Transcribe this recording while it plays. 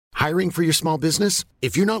Hiring for your small business?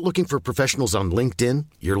 If you're not looking for professionals on LinkedIn,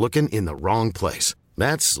 you're looking in the wrong place.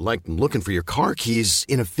 That's like looking for your car keys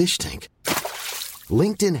in a fish tank.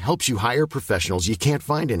 LinkedIn helps you hire professionals you can't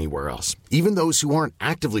find anywhere else, even those who aren't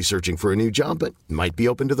actively searching for a new job but might be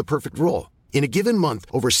open to the perfect role. In a given month,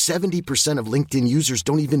 over 70% of LinkedIn users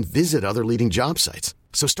don't even visit other leading job sites.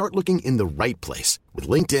 So start looking in the right place. With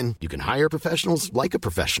LinkedIn, you can hire professionals like a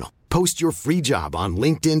professional. Post your free job on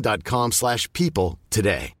linkedin.com/people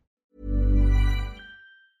today.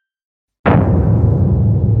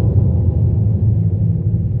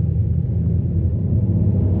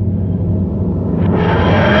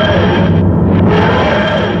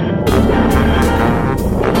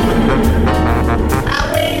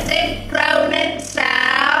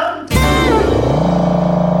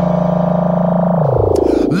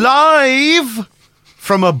 Live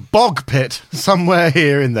from a bog pit somewhere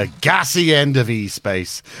here in the gassy end of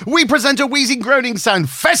E-Space, we present a wheezing, groaning sound,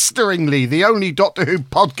 festeringly the only Doctor Who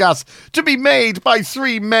podcast to be made by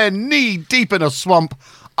three men knee-deep in a swamp,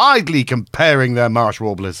 idly comparing their marsh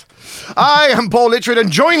warblers. I am Paul Litchred,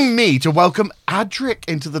 and join me to welcome Adric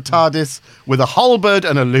into the TARDIS with a halberd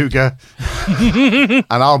and a luger, and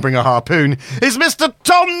I'll bring a harpoon, is Mr.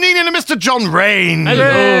 Tom Neenan and Mr. John Rain.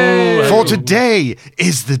 Hello. For today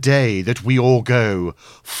is the day that we all go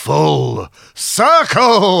full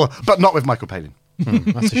circle, but not with Michael Palin.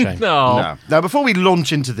 That's a shame. No. Now, before we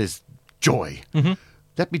launch into this joy,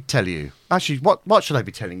 let me tell you. Actually, what should I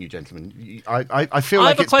be telling you, gentlemen? I feel I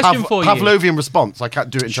like have a it's question for you. Pavlovian response. I can't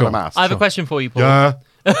do it until I'm asked. I have a question for you, Paul. Yeah.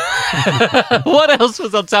 What else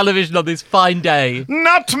was on television on this fine day?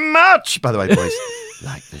 Not much, by the way, boys.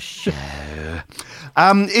 Like the show.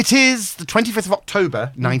 It is the 25th of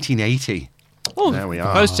October, 1980. Oh, There we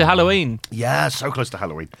are. close to Halloween. Yeah, so close to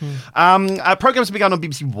Halloween. Programmes began on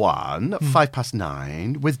BBC One at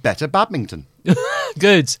 9:05 with Better Badminton.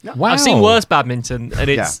 Good. Wow. I've seen worse badminton, and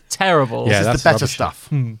it's Yeah. terrible. Yeah, This is that's the better rubbish. stuff.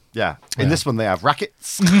 Yeah. In this one, they have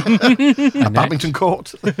rackets, a badminton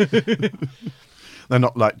court. They're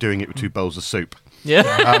not like doing it with two bowls of soup. Yeah.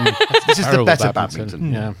 This is the Terrible better badminton.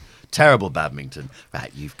 badminton. Yeah. Terrible badminton.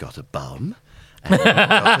 Right, you've got a bomb.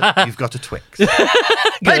 And you've got a Twix.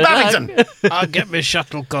 Play badminton! I'll get my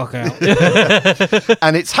shuttlecock out.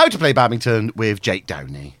 And it's how to play badminton with Jake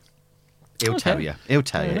Downey. He'll tell you. He'll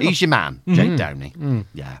tell you. He's your man, Jake Downey.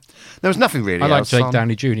 Yeah. There was nothing really I like else Jake on.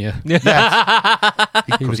 Downey Jr. Yes.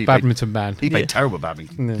 He was badminton man. He played terrible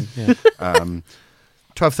badminton. Yeah.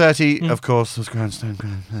 12:30, of course, was Grandstand.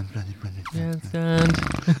 And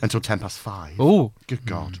Until 5:10. ooh. Good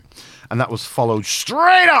God. And that was followed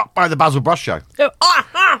straight up by the Basil Brush Show.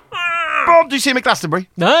 Bob, do you see him at Glastonbury?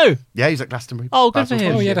 No. Yeah, he's at Glastonbury. Oh, good for Basil's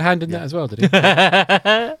him. Oh, he had a hand in that as well, did he?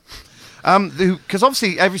 Because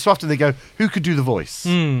obviously every so often they go, who could do the voice?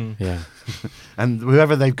 Yeah. And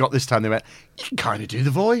whoever they've got this time, they went, you can kind of do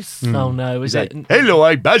the voice. Oh, no. Is He's it? like, hello,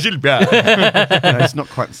 I'm Basil Brush. No, it's not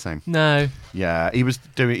quite the same. No. Yeah, he was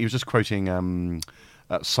just quoting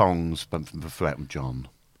songs from Elton John.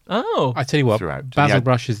 Oh. I tell you what, Throughout. Basil Yeah.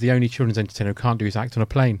 Brush is the only children's entertainer who can't do his act on a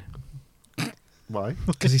plane. Why?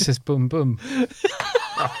 Because he says boom, boom.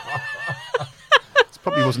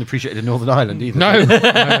 Probably wasn't appreciated in Northern Ireland either. No. During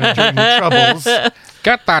the Troubles.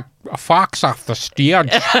 Get that fox off the stage.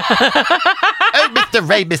 Oh, Mr.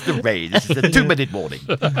 Ray, this is a 2-minute warning.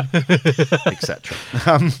 Etc.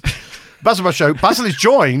 Basil Brush Show. Basil is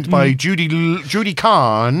joined by Judy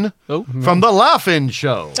Kahn from The Laughing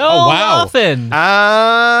Show. Oh, wow. Laughing.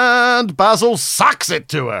 And Basil sucks it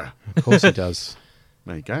to her. Of course he does.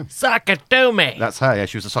 There you go. Suck it to me. That's her. Yeah,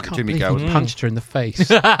 she was a Can't Sockatumi believe girl. he punched her in the face.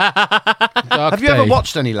 Have you ever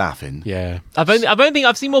watched any Laughing? Yeah.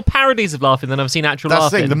 I've seen more parodies of Laughing than I've seen actual That's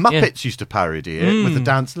the Laughing. thing. The Muppets used to parody it with the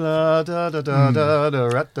dance. La, da, da, da, da, da,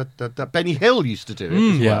 ra, da, da, da. Benny Hill used to do it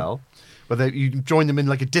as Yeah. well. Where you join them in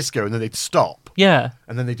like a disco and then they'd stop. Yeah.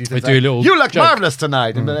 And then they do They things do a like, little you look joke. marvellous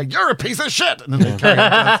tonight. And they're like, you're a piece of shit. And then they carry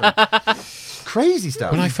on dancing. Crazy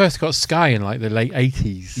stuff. When I first got Sky in like the late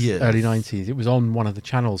 80s, Yes. early 90s, it was on one of the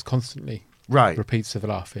channels constantly. Right. Repeats of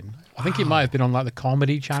Laughing. I think it might have been on like the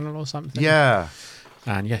comedy channel or something. Yeah.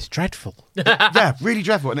 And yes, dreadful. Yeah, really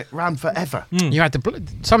dreadful. And it ran forever. You had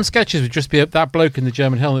some sketches would just be that bloke in the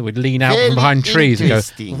German helmet would lean out Very from behind trees and go,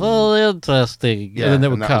 interesting. well, interesting. Yeah, and then they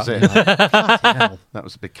would and that cut. was it. And you're like, "Bloody hell." That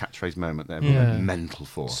was a big catchraise moment there. Yeah. Mental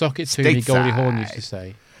for. Sock it to me, Goldie Hawn used to Stateside.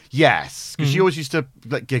 say. Yes, because she always used to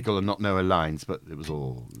like giggle and not know her lines, but it was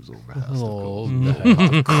all rehearsed. Oh, Of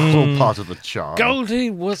course. It's all part of the charm. Goldie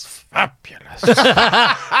was fabulous.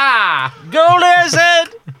 Goldie said.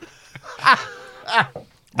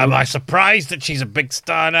 Am I surprised that she's a big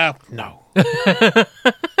star now? No.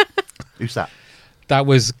 Who's that? That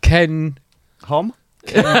was Ken Hom?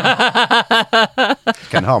 Ken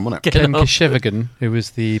Hom, wasn't it? Ken Keshevigan, who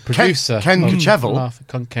was the producer. Ken of Kechevel.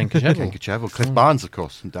 Ken Kechevel. Ken Kechevel. Cliff Barnes, of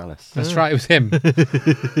course, from Dallas. That's right, it was him.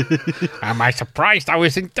 Am I surprised I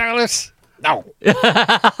was in Dallas? No.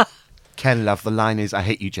 Ken Love, the line is, I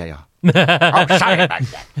hate you, JR. Oh, sorry about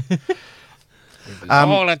that. It was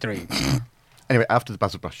all a dream. Anyway, after the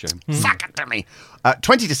Basil Brush show, suck it to me.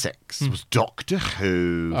 20 to 6 was Doctor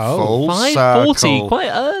Who. Oh. Full 5:40, circle. quite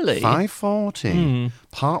early. 5:40.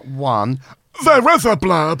 Part 1. There is a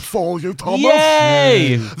blurb for you, Thomas.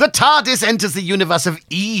 Yay! The TARDIS enters the universe of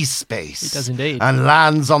E-space. It does indeed. And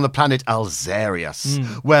lands on the planet Alzarius,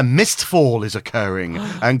 where mistfall is occurring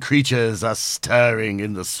and creatures are stirring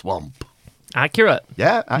in the swamp. Accurate.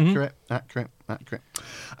 Yeah, accurate.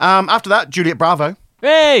 After that, Juliet Bravo.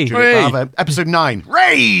 Hey! Juliet Bravo. Episode 9.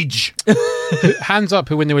 Rage! Hands up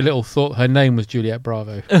who, when they were little, thought her name was Juliet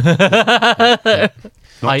Bravo.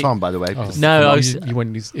 Not Tom, by the way. because- No, I was, You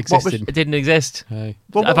wouldn't existed. it didn't exist. Hey.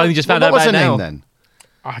 I've only just found what out was about her it name now. then?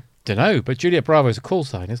 I don't know, but Juliet Bravo is a call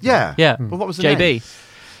sign, isn't Yeah. Yeah. But what was her name? JB.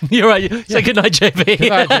 You're right. Say goodnight, JB. it?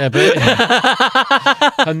 Yeah,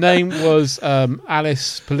 but her name was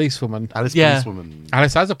Alice Policewoman. Alice Yeah. Policewoman.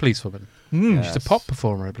 Alice as a policewoman. Yes. She's a pop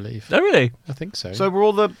performer, I believe. Oh, really? I think so. So were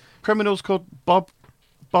all the criminals called Bob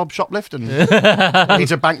Shoplift and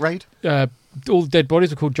Peter Bank Raid? All the dead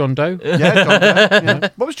bodies are called John Doe. Yeah, John Doe, yeah.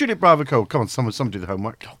 What was Juliet Bravo called? Come on, someone do the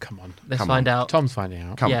homework. Oh, come on. Let's Come find on. out. Tom's finding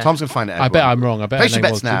out. Come Yeah. on, Tom's going to find it out. I bet I'm wrong. I bet Place her your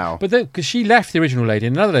name bets was now. But because she left the original lady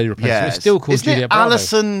and another lady replaced her, it's still called Isn't Juliet it Bravo.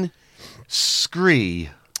 Alison Scree?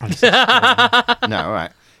 No, all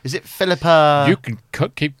right. Is it Philippa? You can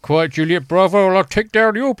keep quiet, Juliet Bravo, or I'll take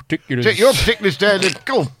down your particulars. Take your particular standard.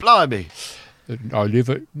 Go, blimey. I live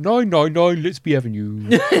at 999 Litzby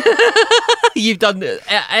Avenue. You've done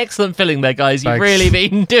excellent filling there, guys. You've Thanks. really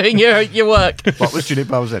been doing your work. What was Juliet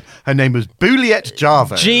Bravo's name? Her name was Bouliette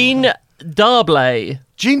Jarvo. Jean Darblay.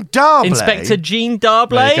 Jean Darblay. Inspector Jean There you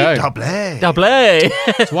Darblay. go. Darblay.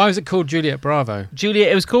 Darblay. So why was it called Juliet Bravo?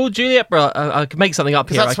 Juliet. It was called Juliet Bravo. I could make something up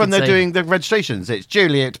here. Because that's I when could they're say. doing the registrations. It's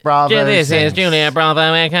Juliet Bravo. Yeah, this is sings Juliet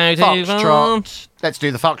Bravo Echo 2 Foxtrot. Let's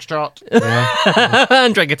do the Foxtrot.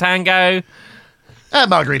 and drink a tango.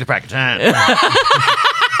 Margarita Prackatan.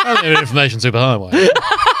 Information superhighway.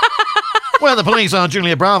 Well, the police are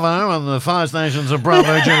Juliet Bravo and the fire stations are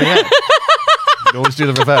Bravo Juliet. You'd always do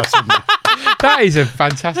the reverse, wouldn't you? That is a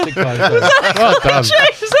fantastic line. Well done.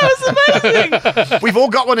 We've all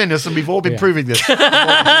got one in us and we've all been Yeah. proving this.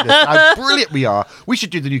 How brilliant we are. We should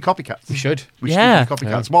do the new copycats. We should. We should Yeah. do the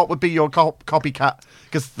new copycats. What would be your copycat?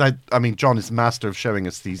 Because, John is master of showing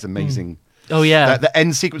us these amazing... Oh, yeah. The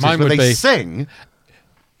end sequences Mine where would they be- sing.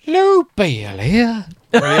 Lou Beale here.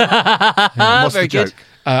 What's very the joke?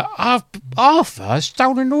 I've Arthur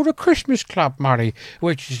stolen all the Christmas club money,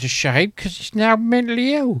 which is a shame because he's now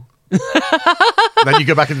mentally ill. Then you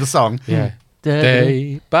go back into the song. Yeah.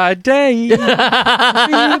 Day by day.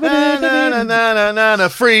 Na-na-na-na-na-na,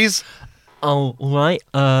 freeze. Oh, all right.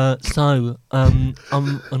 So, I'm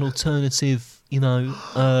an alternative,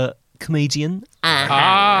 comedian.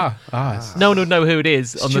 It's No one would know who it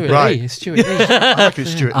is. On Stuart the Right. Lee. It's Stuart Lee. I reckon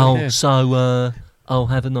it's Stuart. Oh, Yeah. so I'll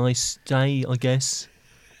have a nice day, I guess.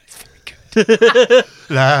 La,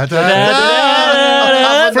 da,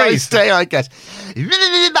 da, da. Freeze, stay, I guess.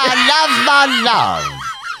 My love.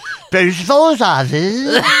 Beautiful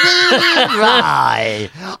sauces. Right.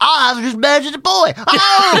 I have just murdered a boy.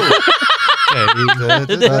 Oh!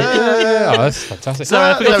 That's fantastic. So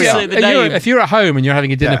I forgot there we to are. say the name. If you're at home and you're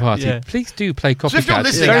having a dinner Yeah. party, Yeah. please do play So if you're Copycat.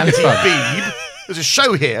 listening, It's very Anthony fun. Beebe, there's a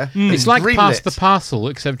show here. It's like greenlit. Pass the Parcel,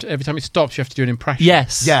 except every time it stops, you have to do an impression.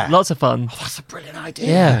 Yes. Yeah. Lots of fun. That's a brilliant idea.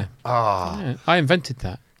 Yeah. Yeah, I invented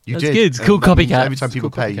that. You That's did. good. It's cool That means copycat. Every time It's people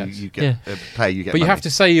cool pay, copycats. you get money. But you have to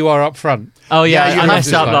say you are up front. Oh, yeah. Yeah, you I have messed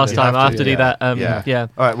to up do last that. time. I have to do Yeah. that. Yeah.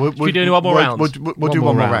 All right. We'll, we do one more round? We'll do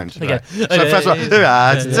one more round. Okay. Right. So first of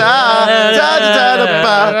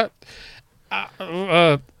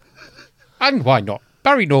all, And why not?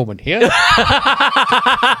 Barry Norman here.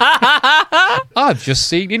 I've just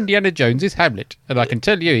seen Indiana Jones's Hamlet, and I can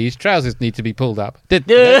tell you his trousers need to be pulled up.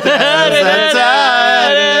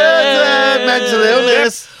 mental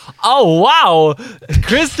illness. Oh, wow.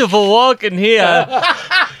 Christopher Walken here.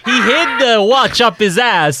 He hid the watch up his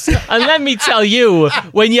ass. And let me tell you,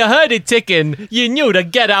 when you heard it ticking, you knew to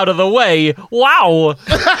get out of the way. Wow.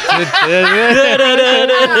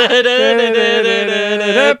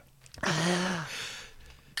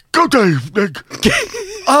 Good evening.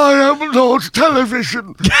 I am Lord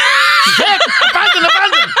Television. Abandon.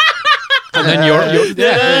 And then you're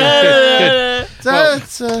good.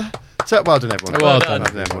 So well done, everyone. Well done,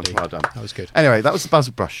 everyone. Well done. That was good. Anyway, that was the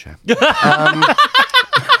Basil Brush show.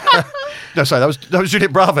 No, sorry, that was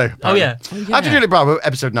Juliet Bravo. Oh, yeah. After Juliet Bravo,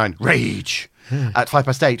 episode 9, Rage, at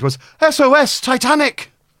 8:05 was SOS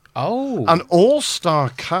Titanic. Oh. An all-star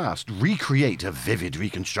cast recreate a vivid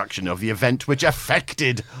reconstruction of the event which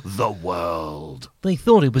affected the world. They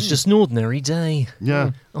thought it was just an ordinary day.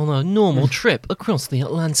 Yeah. On a normal trip across the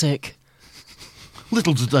Atlantic.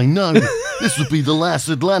 Little did they know, this would be the last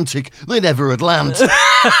Atlantic they'd ever Atlant.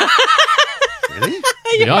 Really?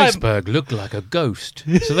 The iceberg looked like a ghost,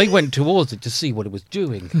 so they went towards it to see what it was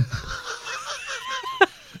doing.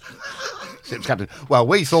 Ship's captain, well,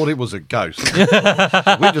 we thought it was a ghost.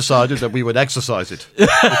 We decided that we would exercise it with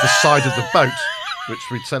the side of the boat, which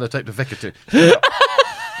we'd sellotape the vicar to.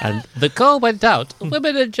 And the call went out,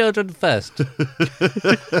 women and children first.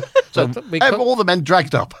 So all the men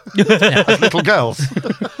dragged up as little girls.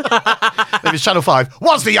 Maybe Channel 5.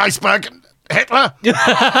 Was the iceberg Hitler?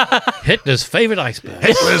 Hitler's favourite iceberg.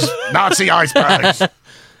 Hitler's Nazi icebergs,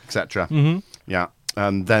 etc. Yeah.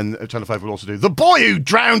 And then Channel 5 will also do The Boy Who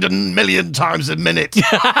Drowned 1,000,000 times a minute.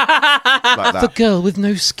 Like that. The girl with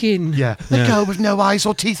no skin. Yeah. The girl with no eyes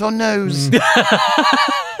or teeth or nose.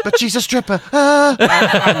 But she's a stripper. And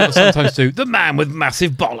they'll sometimes do the man with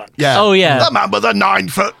massive bollocks. Yeah. Oh, yeah. The man with the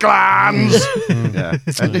 9-foot glands. Yeah.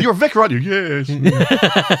 And you're a vicar, aren't you? Yes.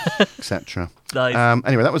 Etc. Nice.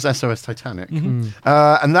 Anyway, that was SOS Titanic. And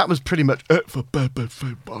that was pretty much it for Bad Bad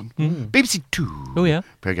Food One. BBC Two. Oh, yeah.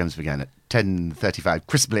 Programmes began at 10:35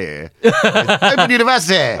 crisply. With Open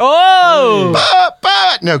University. Oh!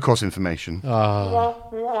 But no course information. Oh.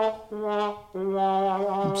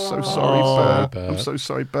 I'm so sorry, Bert. I'm so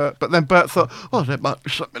sorry, Bert. But then Bert thought, oh, there might be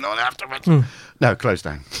something on afterwards. No, close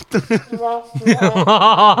down.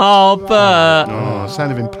 Oh, Bert. Oh,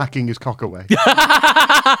 sound of him packing his cock away.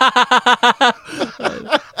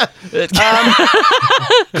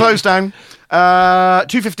 Close down.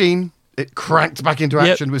 2:15. It cranked back into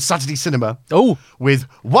action with Saturday Cinema. Oh. With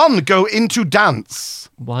One Go Into Dance.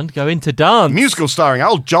 One go into dance. Musical starring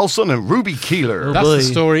Al Jolson and Ruby Keeler. That's boy. the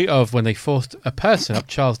story of when they forced a person up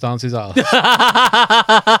Charles Dance's arse.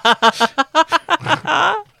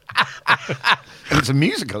 And it's a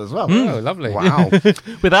musical as well. Oh, lovely. Wow.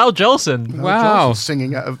 With Al Jolson. Wow. Jolson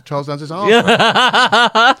singing out of Charles Dance's arse.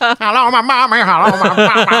 Hello, my mommy. Hello, my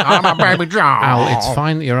mama. Hello, my baby John. Al, it's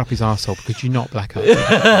fine that you're up his arsehole because you're not black up.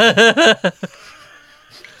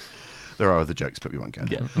 There are other jokes, but we won't go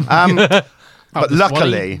there. Oh, But the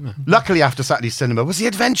luckily after Saturday Cinema was the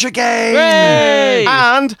Adventure Game. Hey!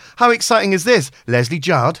 And how exciting is this? Leslie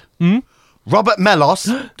Judd, Robert Melos,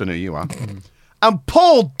 don't know who you are, and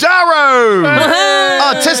Paul Darrow,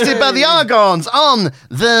 artisted by the Argons on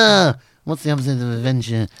the, what's the opposite of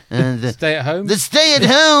Adventure? Stay at home. The Stay at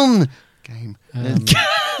Home Game.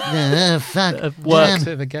 Fuck. Work. Bit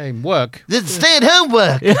of a game. Work. The Stay at Home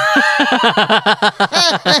Work. Do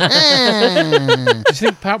you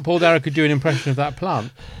think Paul Darrow could do an impression of that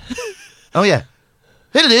plant? Oh, yeah.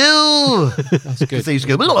 Hello. That's good. They used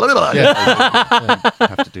to go, Yeah.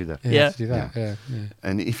 have to do that. Yeah. To do that. Yeah.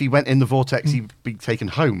 And if he went in the vortex, he'd be taken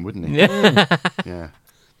home, wouldn't he? Yeah. Yeah.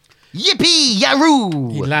 Yippee,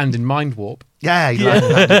 yaroo! He'd land in Mind Warp. Yeah, he'd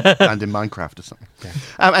land in Minecraft or something.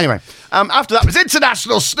 Anyway, after that was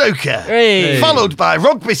International Snooker, Hey. followed by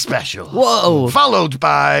Rugby Special, Whoa. followed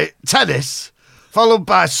by Tennis, followed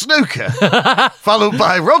by Snooker, followed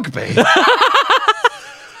by Rugby.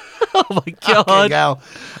 Oh, my Fucking God. hell.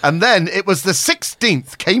 And then it was the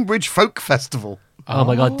 16th Cambridge Folk Festival. Oh,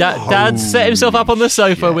 my God. Dad set himself up on the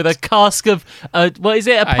sofa shit. with a cask of, what is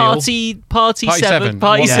it? A Ale. party Party seven? seven.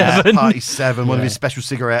 Party Yeah, seven. Party 7, one of his special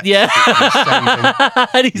cigarettes. Yeah.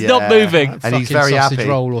 that he's And he's not Yeah. moving. And he's Fucking very sausage happy.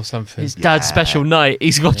 roll or something. His dad's special night.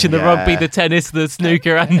 He's watching the Yeah. rugby, the tennis, the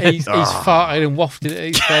snooker, and the... He's farted and wafted at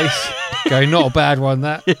his face. Going, not a bad one,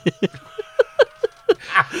 that.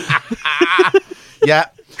 Yeah.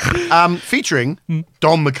 Featuring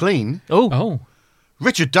Don McLean, Oh.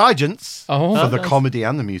 Richard Digance Oh. for the comedy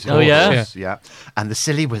and the musical. Oh, yeah? Yeah. And the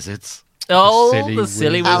Silly Wizards. Oh, Silly the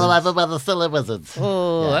silly wizard. wizard. about the Silly Wizards.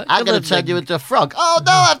 Oh, I'm going to turn you into a frog. Oh,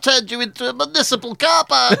 no, I've turned you into a municipal car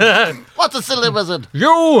park. What's a Silly Wizard?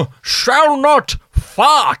 You shall not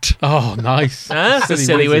fart. Oh, nice. That's a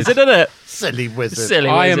silly wizard, isn't it? Silly Wizard. Silly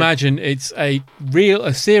I wizard. imagine it's a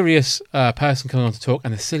serious person coming on to talk,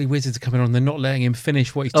 and the silly wizards are coming on. And they're not letting him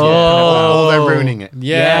finish what he's talking about. Oh, they're ruining it.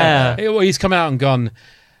 Yeah. He's come out and gone,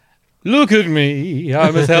 look at me,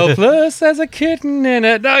 I'm as helpless as a kitten in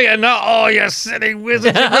it. No, you're not. Oh, you silly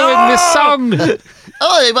wizard, you ruined this song.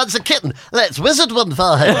 Oh, he wants a kitten. Let's wizard one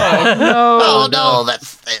for him. No. Oh, no,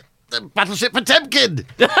 that's... the Battleship Potemkin.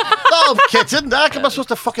 Oh, kitten, how am I supposed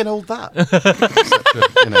to fucking hold that?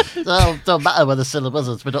 Don't matter whether syllables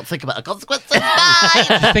is, we don't think about the consequences.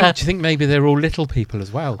 Do you think maybe they're all little people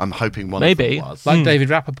as well? I'm hoping one Maybe. of them was. Like David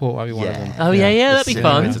Rappaport might be one of them. Oh, yeah, that'd be The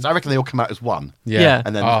fun. Wizards. I reckon they all come out as one. Yeah.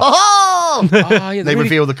 And then, Oh, yeah, they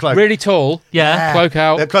reveal the cloak. Really tall. Yeah. Cloak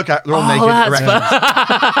out. They're cloak out, they're all naked. that's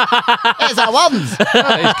erect. Here's our ones.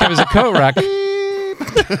 It covers a coat rack.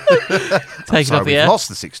 Take it Sorry, off the we've air. lost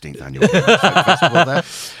the 16th annual Folk Festival there.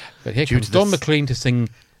 But here Due comes to Don this- McLean to sing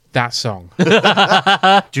that song.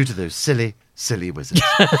 Due to those silly wizards.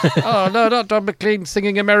 Oh no, not Don McLean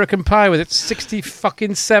singing American Pie with its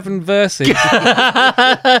 67 verses.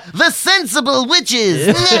 The sensible witches.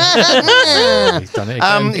 He's done it again.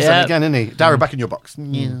 He's done it again, isn't he? Darrow, back in your box.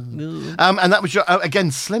 And that was your,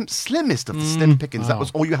 again, slimmest of the slim pickings. That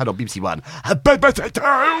was all you had on BBC One.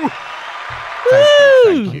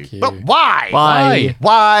 Thank you. you. But why?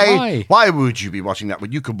 Why? Why would you be watching that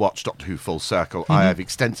when you could watch Doctor Who Full Circle? I have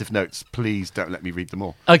extensive notes. Please don't let me read them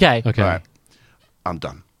all. Okay. Okay. Right. I'm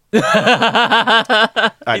done. Is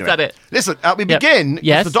that it? Listen, we Yep. begin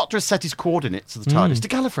Yes. with the Doctor has set his coordinates of the TARDIS to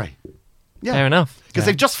Gallifrey. Yeah. Fair enough. Because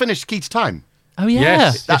they've just finished Key to Time. Oh, yeah.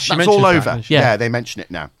 Yes. That's she all mentions that, over. doesn't she? Yeah, they mention it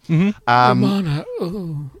now. Romana,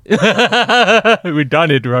 oh. We've done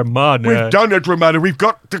it, Romana. We've done it, Romana. We've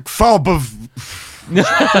got the fob of...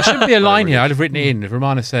 There should be a line here. I'd have written it in.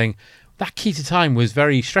 Romana saying, that Key to Time was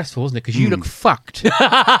very stressful, wasn't it? Because you look fucked. You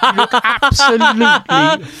look absolutely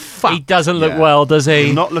fucked. He doesn't look Yeah. well, does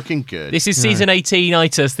he? Not looking good. This is season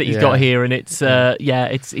 18-itis that he's Yeah. got here, and it's he's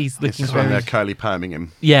This looking is when very they're curly perming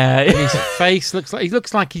him. His face looks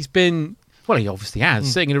like he's been. Well, he obviously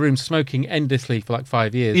has. Sitting in a room smoking endlessly for like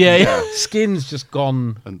 5 years. Yeah. Skin's just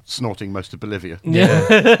gone. And snorting most of Bolivia.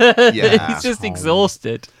 Yeah. Yeah. He's just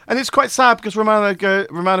exhausted. And it's quite sad because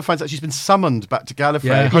Romana finds out she's been summoned back to Gallifrey.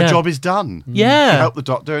 Yeah. Her Yeah. job is done. Yeah. To help the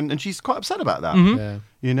Doctor, and she's quite upset about that. Yeah.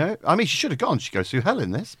 You know? I mean, she should have gone. She goes through hell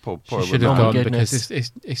in this. Poor She should have Romana. Oh my gone goodness.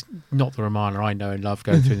 because it's not the Romana I know and love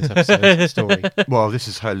going through this episode story. Well, this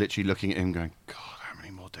is her literally looking at him going, God, how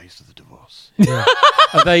many more days to the divorce? Yeah.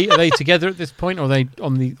 Are they together at this point, or are they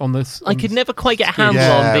on the? I could never quite get a handle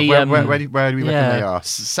Yeah, on the where do we reckon yeah. they are?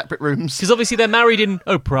 Separate rooms? because obviously they're married in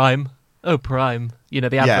Prime. You know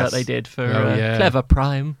the advert Yes. they did for Oh, yeah. Clever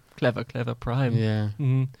Prime. Clever Prime. Yeah. So I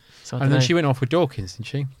And don't then know. she went off with Dawkins, didn't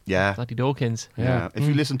she? Yeah. Bloody Dawkins. Yeah. If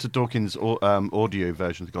you listen to Dawkins' audio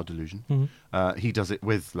version of The God Delusion, he does it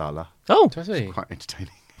with Lala. Oh, Does he? Quite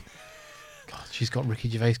entertaining. God, she's got Ricky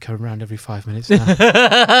Gervais coming around every 5 minutes now.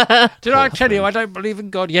 Did I tell you I don't believe in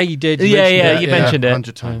God? Yeah, you did. You Yeah, mentioned yeah, it. you mentioned it.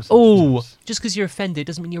 100 times. oh, just because you're offended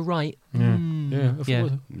doesn't mean you're right. Yeah, of Yeah.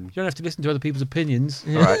 course. You don't have to listen to other people's opinions.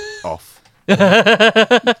 All right, off.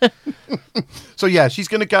 So yeah, she's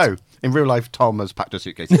going to go. In real life, Tom has packed her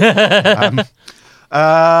suitcase. But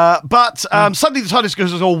suddenly the TARDIS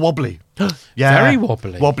goes all wobbly. Yeah, Very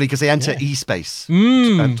wobbly. Wobbly because they enter E-space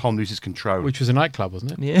and Tom loses control. Which was a nightclub,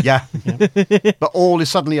 wasn't it? Yeah. Yeah. But all is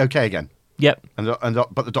suddenly okay again. Yep.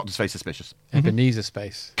 But the Doctor's face suspicious. Ebenezer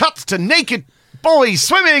space. Cuts to naked boys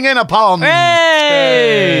swimming in a pond.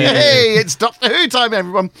 Hey! Hey, it's Doctor Who time,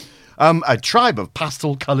 everyone. A tribe of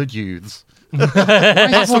pastel-coloured youths.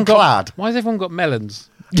 Pastel clad. Why has everyone got melons?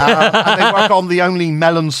 And they work on the only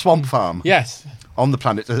melon swamp farm Yes. on the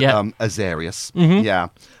planet Yeah. Azarius. Yeah.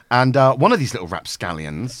 And one of these little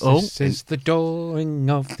rapscallions. Oh. This is the dawning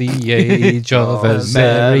of the age of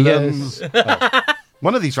Azarius. melons.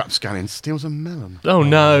 One of these rapscallions steals a melon. Oh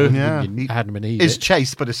no. Yeah. You He had him and eat is it.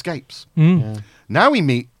 chased but escapes. Yeah. Now we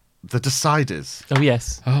meet the Deciders. Oh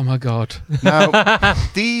yes. Oh my God. Now,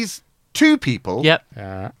 these two people, Yep.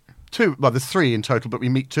 there's three in total, but we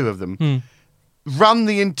meet two of them, run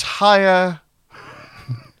the entire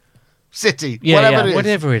city. Yeah,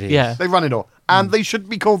 Whatever it is. Yeah. They run it all. And they should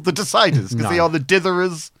be called the Deciders because they No. are the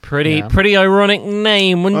ditherers. Pretty ironic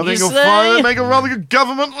name, I wouldn't think you you'll find they say? make a rather good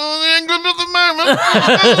government in England at the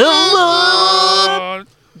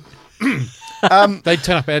moment. They'd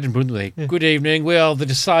turn up at Edinburgh, wouldn't they? Good evening, we are the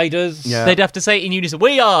Deciders. Yeah. They'd have to say it in unison.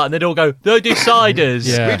 We are, and they'd all go, the Deciders.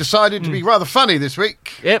 Yeah. We decided to be rather funny this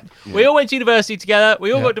week. Yep. We all went to university together.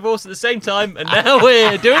 We all got divorced at the same time, and now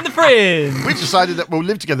we're doing the Fringe. We decided that we'll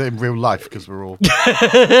live together in real life because we're all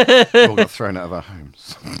got thrown out of our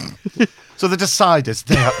homes. So the Deciders,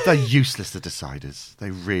 they're useless, the Deciders.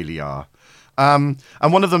 They really are. And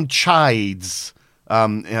one of them chides.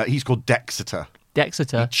 He's called Dexeter.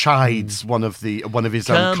 Dexeter. Chides one of his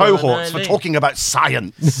Come own on, cohorts for Eileen. talking about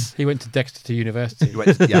science. He went to Dexter University. He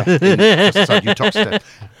went, just outside Utah.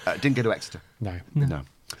 Didn't go to Exeter. No. No.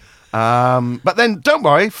 But then, don't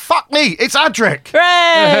worry, fuck me, it's Adric.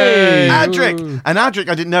 Hooray! Adric. And Adric,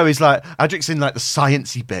 I didn't know, is like, Adric's in like the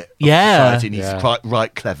sciencey bit of Yeah. society, and he's quite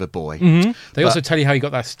right clever boy. They also tell you how he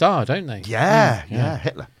got that star, don't they? Yeah,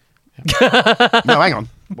 Hitler. No, hang on.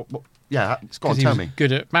 Yeah, go on, Because he tell was me.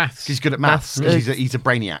 good at maths. He's good at maths, because he's a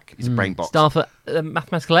brainiac. He's a brain box. Star for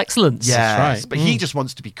mathematical excellence. Yes, right. but he just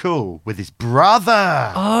wants to be cool with his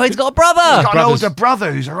brother. Oh, he's got a brother. He's got an brother's- older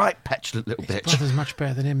brother who's a right petulant little His bitch. brother's much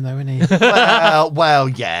better than him, though, isn't he? Well,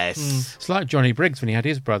 yes. It's like Johnny Briggs when he had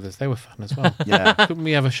his brothers. They were fun as well. Yeah. Couldn't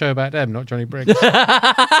we have a show about them, not Johnny Briggs?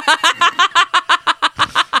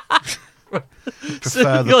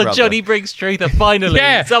 Prefer the Got brother. Johnny Briggs Truther finally.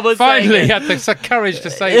 yeah, Someone's finally saying it. had the courage to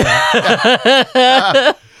say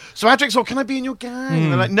that. So Adric's all, can I be in your gang?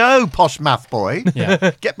 They're like, no, posh math boy.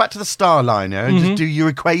 Yeah. Get back to the Starliner and just do your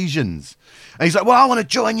equations. And he's like, well, I want to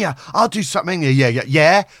join you. I'll do something. Yeah.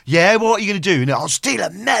 What are you going to do? And I'll steal a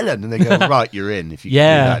melon. And they go, right, you're in. If you can do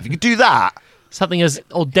Yeah. that. If you could do that, Something as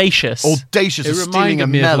audacious. audacious It as stealing reminded a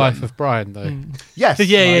me melon. of Life of Brian, though. Yes.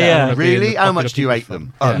 Yeah. Wanna be in Really? the How popular much do you hate people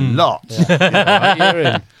them? film. A lot. Right, you're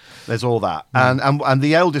in. There's all that. And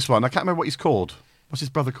the eldest one, I can't remember what he's called. What's his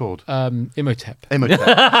brother called? Imhotep. Imhotep.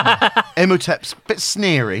 Imhotep's a bit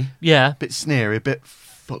sneery. Yeah. Bit sneery, a bit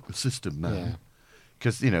fuck the system, Yeah. man.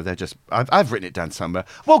 Because, they're just... I've written it down somewhere.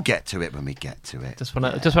 We'll get to it when we get to it. Just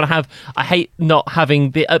want to have. I hate not having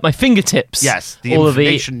the at my fingertips. Yes, the all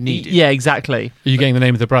information of needed. Yeah, exactly. Are you getting the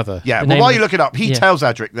name of the brother? Yeah, The well, name while of- you look it up, he yeah. tells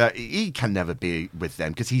Adric that he can never be with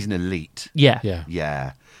them because he's an elite. Yeah. Yeah.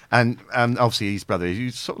 Yeah. And obviously his brother,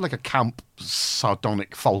 he's sort of like a camp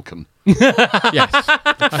sardonic falcon. Yes.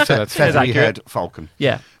 I'd say that's fair. Feathery-haired falcon.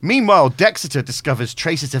 Yeah. Meanwhile, Dexter discovers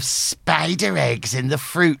traces of spider eggs in the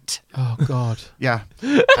fruit. Oh, God. Yeah.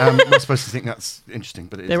 I'm not supposed to think that's interesting,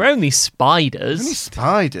 but it is. They're only spiders. Only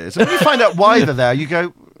spiders. And when you find out why they're there, you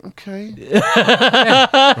go, okay.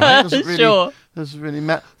 Right? Sure. Doesn't really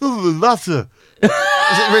matter. Oh, that's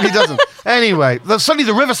it really doesn't. Anyway, suddenly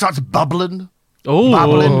the river starts bubbling. Oh,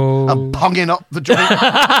 Babbling and ponging up the joint.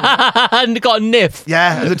 and got a niff.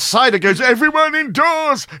 Yeah, and the decider goes, everyone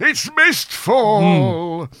indoors, it's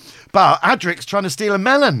mistfall. But Adric's trying to steal a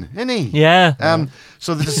melon, isn't he? Yeah.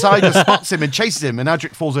 So the decider spots him and chases him, and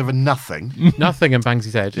Adric falls over nothing. Nothing and bangs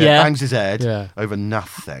his head. Yeah. Bangs his head Yeah. over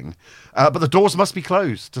nothing. But the doors must be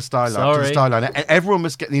closed to Starliner. To the Sorry. Starliner. And everyone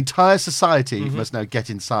must get, the entire society must now get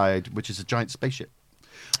inside, which is a giant spaceship.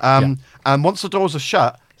 And once the doors are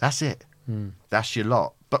shut, that's it. That's your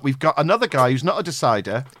lot. But we've got another guy who's not a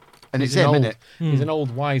decider, and it's He's an him, old- isn't it? He's an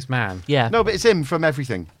old wise man. Yeah. No, but it's him from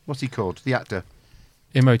everything. What's he called? The actor.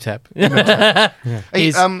 Imhotep.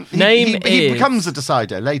 His name he is becomes a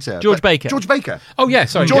decider later. George but- Baker. George Baker. Oh, yeah,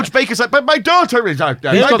 sorry. George Baker's like, but my daughter is out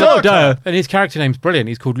there. He's My got daughter. and his character name's brilliant.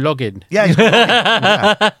 He's called Login. Yeah, he's got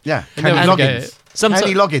Loggins. Yeah. Kenny never forget Loggins. it. Some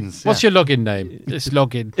Kenny sort- Loggins. What's your login name? It's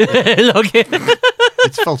Login. Log in.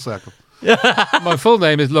 It's full circle. My full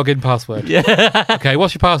name is Login Password. Yeah. Okay,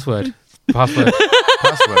 what's your password? Password.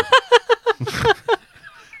 Password.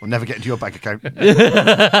 We'll never get into your bank account.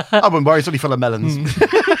 I wouldn't worry, it's only full of melons.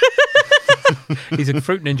 He's a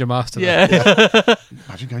fruit ninja master. though. Yeah.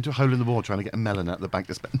 Imagine going to a hole in the wall trying to get a melon out of the bank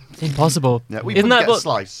to spend. Impossible. Yeah, we Isn't wouldn't that get a what,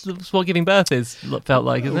 slice. that's what giving birth is? Felt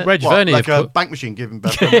like, isn't it? Reg What, Varney, like of a course. bank machine giving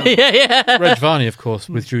birth to a melon. yeah. Reg Varney, of course,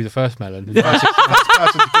 withdrew the first melon. First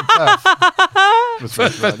person to give birth. Was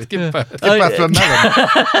First Friday. to give birth. Give birth to a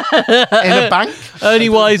melon. In a bank. Ernie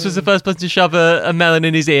Wise was the first person to shove a melon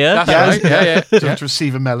in his ear. That's Yeah. right. Yeah, yeah. To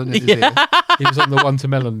receive a melon in his ear. He was on the One to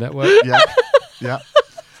Melon network. Yeah. Yeah.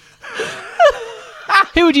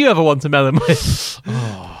 Who would you ever want a melon with?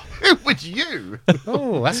 Who would you?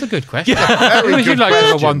 Oh, that's a good question. Very Who would you good like to have a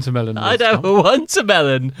question. One to Melon with? I'd have a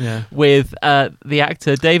watermelon Yeah. with the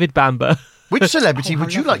actor David Bamber. Which celebrity Oh, how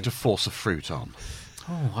would you lovely. like to force a fruit on?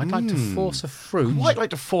 Oh, I'd like to force a fruit. I'd like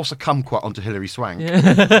to force a kumquat onto Hilary Swank.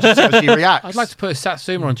 Just see how she reacts. I'd like to put a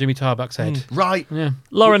Satsuma on Jimmy Tarbuck's head. Right. Yeah.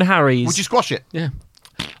 Lauren Harries. Would you squash it? Yeah.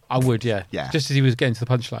 I would, yeah. Yeah. Just as he was getting to the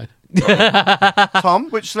punchline. Tom,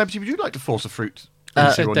 which celebrity would you like to force a fruit I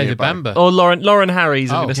into said or David nearby? Bamber. Or Lauren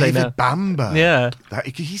Harries, I'm Oh, going to say David now. Bamber. Yeah.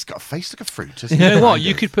 He's got a face like a fruit, hasn't he? You know what? Kind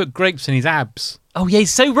You of. could put grapes in his abs. Oh, yeah,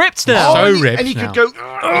 he's so ripped now. So and he, ripped and he now. could go,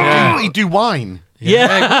 Yeah. he'd do wine. yeah.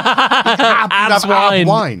 Abs wine.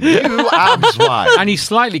 wine. You abs wine. And he's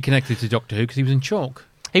slightly connected to Doctor Who because he was in Chalk.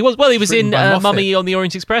 He was Written in by Moffat. Mummy on the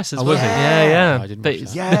Orient Express as Oh, well. was he? Yeah. I didn't But watch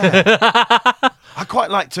it's- Yeah. I quite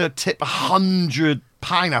like to tip 100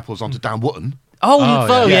 pineapples onto Dan Wootton, Oh, yeah.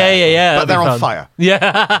 but that'd they're be on fun. fire.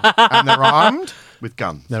 Yeah. And they're armed with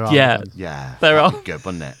guns. There are. Yeah. Yeah. They're that'd on. be good,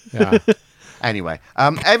 wouldn't it? Yeah. Anyway,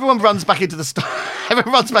 everyone runs back into the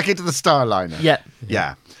Everyone runs back into the Starliner. Yeah.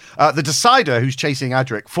 Yeah. The Decider, who's chasing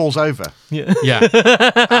Adric, falls over Yeah. Yeah.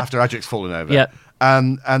 after Adric's fallen over. Yeah.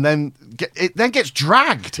 And then it then gets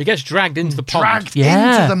dragged. He gets dragged into the pond. Dragged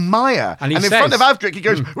Yeah. into the mire. And he in says- front of Adric, he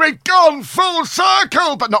goes, "We've gone full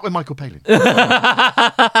circle," but not with Michael Palin.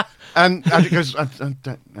 And Adric goes, I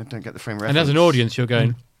don't get the frame reference. And as an audience, you're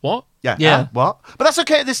going, what? Yeah. Yeah. What? But that's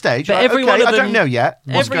okay at this stage. But Right, every okay, one of I don't them- know yet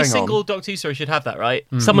what's Every going single on. Doctor Who story should have that, right?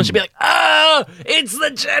 Someone should be like, "Oh, it's the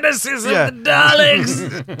genesis Yeah. of the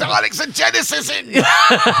Daleks." Daleks and Genesis in.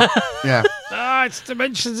 Yeah. Ah, it's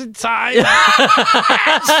dimensions in time.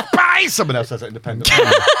 Spice! Someone else has it independently.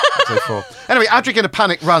 So forth. Anyway, Adric in a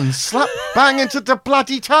panic runs, slap bang into the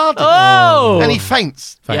bloody TARDIS. Oh! And he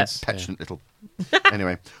faints. Yes. Petulant little.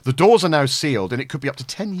 Anyway, the doors are now sealed, and it could be up to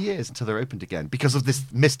 10 years until they're opened again because of this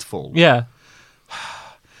mist fall. Yeah.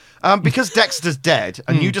 Because Dexter's dead,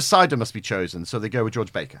 a new decider must be chosen, so they go with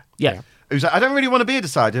George Baker. Yeah. Who's like, I don't really want to be a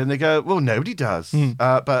decider. And they go, well, nobody does.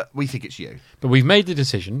 But we think it's you. But we've made the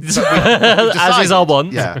decision. As is our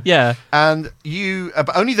want. Yeah. Yeah. And you,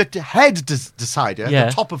 but only the head decider, Yeah.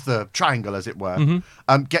 the top of the triangle, as it were,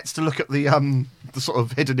 gets to look at the sort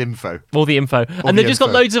of hidden info. All the info. All And the they've just got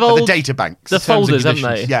info. loads of And old the data banks. the folders, haven't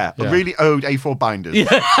conditions. they? Yeah, Yeah. really old A4 binders.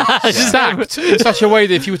 Stacked in such a way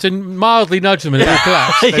that if you were to mildly nudge them, it would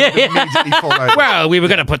collapse. They would immediately fall over. Well, we were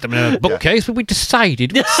going to put them in a bookcase, but we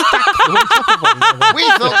decided we'd stack them on top of one another. We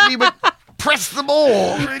thought we would press them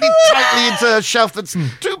all really tightly into a shelf that's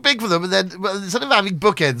too big for them, and then instead of having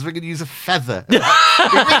bookends, we're going to use a feather. We really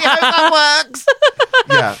hope that works.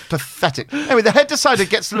 Yeah, pathetic. Anyway, the head decider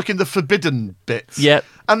gets to look in the forbidden bits. Yep.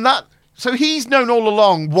 And that, so he's known all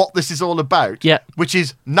along what this is all about. Yeah. Which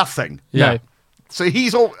is nothing. No. So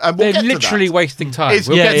he's all. And we'll They're get to literally that. wasting time. It's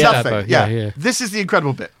We'll get to that, nothing. though. Yeah. This is the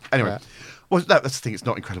incredible bit. Anyway. Yeah. Well, no, that's the thing. It's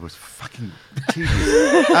not incredible. It's fucking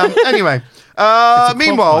tedious. Anyway, a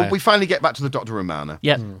meanwhile, quagmire. we finally get back to the Dr. Romana.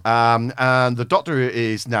 Yep. And the Doctor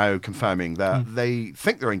is now confirming that they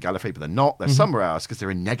think they're in Gallifrey, but they're not. They're somewhere else because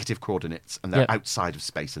they're in negative coordinates and they're Yep. outside of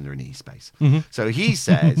space and they're in E-space. So he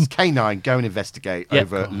says, K9, go and investigate Yep.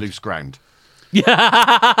 over loose ground.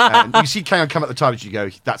 And you see K9 come at the time and you go,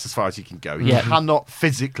 that's as far as he can go. He Yeah. cannot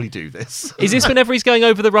physically do this. Is this whenever he's going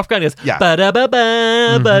over the rough ground? He goes, Yeah.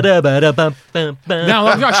 ba-da-ba-ba, ba-da-ba-da-bum-bum-bum. Now,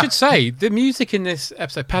 I should say, the music in this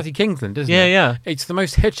episode, Paddy Kingsland, isn't Yeah, it? yeah. It's the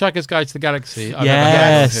most Hitchhiker's Guide to the Galaxy I've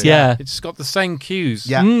Yes, ever heard. yeah. It's got the same cues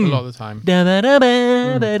Yeah. a lot of the time. Da-ba-da-ba,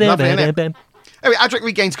 Lovely, innit? ba-da-ba-da-bum. Anyway, Adric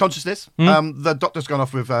regains consciousness. The Doctor's gone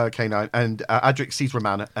off with K9, and Adric sees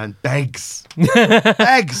Romana and begs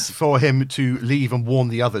for him to leave and warn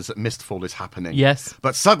the others that Mistfall is happening. Yes.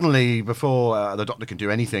 But suddenly, before the Doctor can do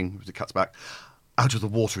anything, as it cuts back, out of the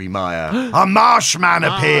watery mire, a Marshman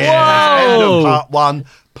appears. End of part one.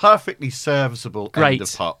 Perfectly serviceable end Great.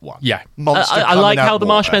 of part one. Yeah. Monster I coming like out how the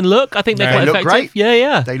water. Marshmen look. I think they're Yeah. quite They look effective. great. Yeah,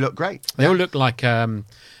 yeah. They look great. They all look like that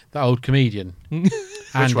old comedian.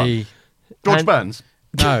 Andy. George And- Burns.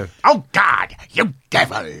 No, Oh, God, you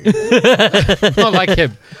devil. not like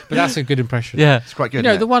him, but that's a good impression. Yeah. It's quite good. You know,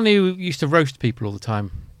 isn't the it? one who used to roast people all the time.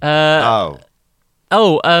 Oh.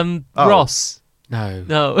 Ross. No.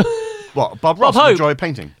 No. What? Bob Ross, Hope. The Joy of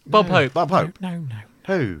Painting. Bob Hope. Bob Hope. No.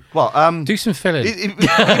 Who? What? Do some filling. It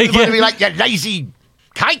was going to be like, you lazy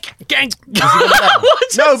kike.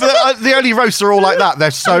 What? No, but the early roasts are all like that.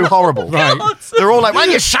 They're so horrible. Right. They're all like, Will well,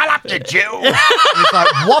 you shut up, you Jew? it's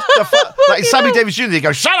like, what the fuck? Like Sammy Davis Jr., they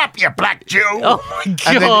go, shut up, You black Jew. Oh my and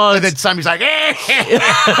god. then Sammy's like,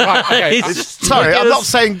 Right, okay. It's sorry, I'm not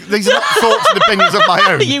saying these are not thoughts and opinions of my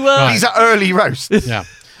own. You were. These are early roasts. Yeah.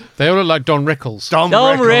 They all look like Don Rickles. Don Rickles.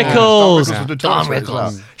 Don Rickles Yeah. was the Don Tourist as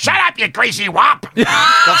well. Rickles. Shut up, you greasy wop.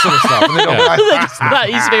 That sort of stuff. And they go, That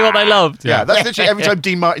used to be what they loved. yeah, that's literally every time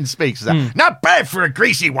Dean Martin speaks. Is that, Not bad for a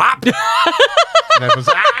greasy wop. and everyone's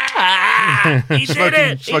like, He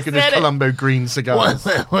did smoking this Colombo green cigar.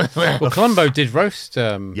 Well, Columbo did roast.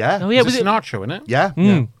 Yeah. Oh, yeah, Yeah, was it? Sinatra, wasn't it? Yeah.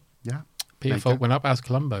 Mm. Yeah. Peter Falk went up as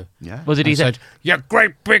Columbo. Yeah. Was it he And said? said, You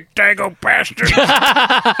great big dago bastard.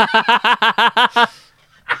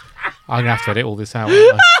 I'm going to have to edit all this out.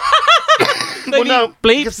 aren't I? Well, no,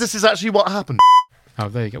 bleep? because this is actually what happened. Oh,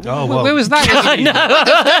 there you go. Oh, Where- well. Where was that? I know.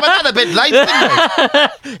 Went on a bit late,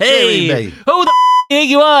 didn't we? Hey, Dearie me. who the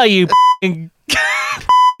you are, you f***ing-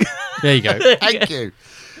 There you go. Thank you.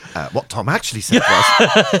 What Tom actually said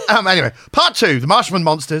was. Anyway, part 2, the Marshman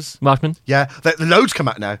monsters. Marshman? Yeah, the loads come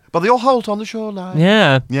out now, but they all halt on the shoreline.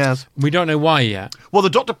 Yeah. Yes. We don't know why yet. Well, the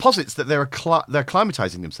Doctor posits that they're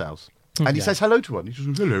acclimatizing themselves. And he says hello to one. He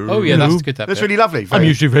says, hello. Oh, yeah, that's good. That That's bit. really lovely. I'm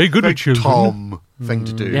usually very good very at children. Tom thing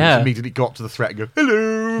to do. Yeah. Just immediately go up to the threat and go,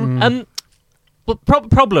 hello. Well,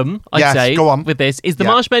 problem, I'd Yes, say, go on. with this is the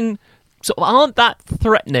Yeah. Marshmen sort of aren't that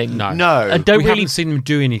threatening. No. No. I don't we really. haven't seen them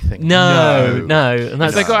do anything. No. No. And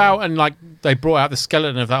that's They got out and they brought out the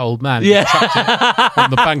skeleton of that old man. Yeah. On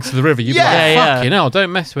the banks of the river. You'd be Yeah. like, Yeah. fucking hell,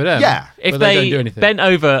 don't mess with them. Yeah. if But they don't do anything. bent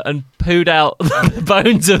over and pooed out the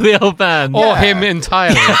bones of the old man. Or him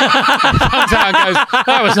entirely. Comes out and goes,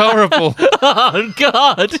 that was horrible. Oh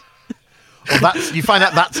God! Well, you find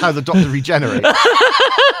out that's how the Doctor regenerates.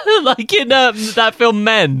 Like in that film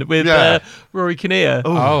Men with Yeah. Rory Kinnear.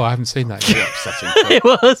 Oh, I haven't seen that yet. Upsetting. It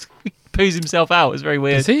was. He poos himself out. It was very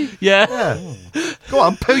weird. Is he? Yeah. Yeah. Go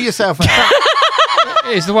on, poo yourself out.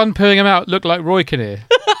 Is the one pulling him out look like Roy Kinnear?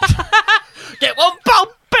 Get one pound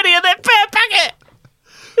penny and then pay a packet.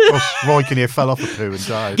 Well, Roy Kinnear fell off a poo and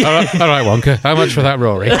died. All right, Wonka. How much for that,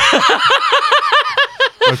 Rory?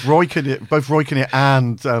 Both Roy Kinnear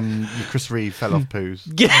and Chris Reeve fell off poos.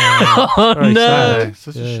 Oh Very no! sad. Yeah,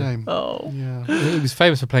 such a shame. Oh. Yeah. He was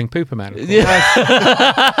famous for playing Pooper Man. Of course.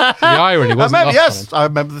 Yeah. The irony wasn't lost on Yes, him. I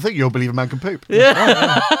remember the thing. You'll believe a man can poop. Yeah.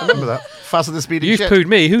 I remember that. Faster than speed of You've shit. pooed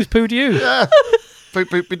me. Who's pooed you? Yeah. Poop,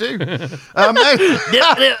 poop, we do. Meanwhile,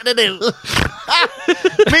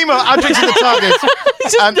 Adric's in the TARDIS.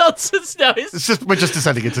 It's just And- nonsense now. We're just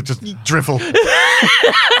descending into just drivel.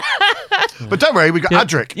 But don't worry, we got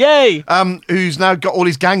Adric. Yay! Who's now got all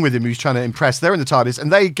his gang with him, who's trying to impress. They're in the TARDIS,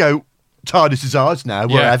 and they go, TARDIS is ours now,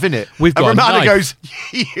 we're Yeah. having it. We've got and a Romana knife. goes,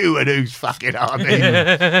 you and whose fucking army?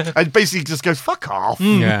 And basically just goes, fuck off.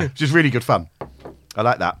 Yeah. Which is really good fun. I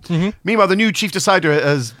like that. Mm-hmm. Meanwhile, the new Chief Decider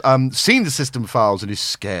has seen the system files and is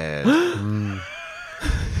scared.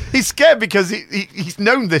 He's scared because he's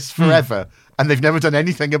known this forever, and they've never done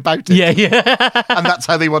anything about it. Yeah, yeah. And that's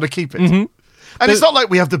how they want to keep it. And it's not like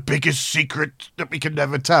we have the biggest secret that we can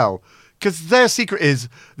never tell, because their secret is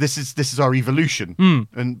this is our evolution.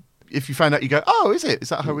 And if you find out, you go, oh, is it? Is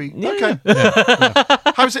that how we? Okay. Yeah.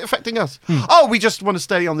 How is it affecting us? Oh, we just want to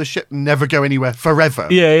stay on the ship and never go anywhere forever.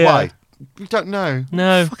 Yeah, yeah. Why? We don't know.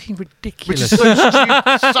 No. Fucking Which ridiculous. is so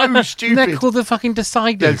They're stupid. called the fucking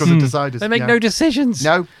deciders. They're called the deciders. They make yeah. no decisions.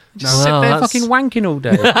 No. Just No. sit Well, there that's- fucking wanking all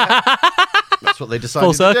day. That's what they decided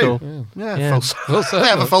Full to circle. do. Yeah, Yeah. full circle. They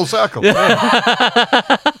have a full circle.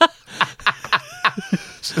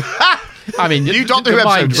 I mean, New Doctor Who the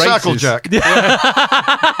mind episode, Circle races. Jerk.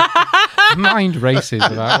 Mind races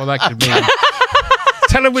about what that could mean.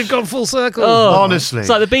 Tell them we've gone full circle. Oh, Honestly. It's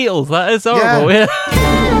like the Beatles. That is horrible. Yeah.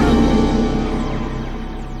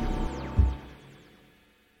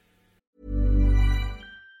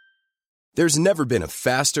 There's never been a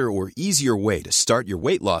faster or easier way to start your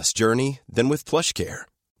weight loss journey than with PlushCare.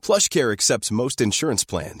 PlushCare accepts most insurance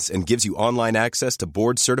plans and gives you online access to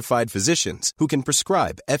board-certified physicians who can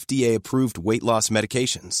prescribe FDA-approved weight loss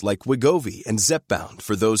medications like Wegovy and Zepbound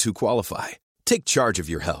for those who qualify. Take charge of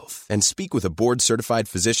your health and speak with a board-certified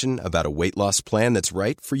physician about a weight loss plan that's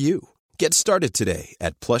right for you. Get started today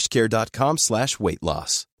at plushcare.com/weight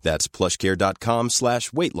loss. That's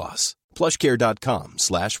plushcare.com/weight loss.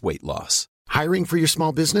 plushcare.com/weight loss. Hiring for your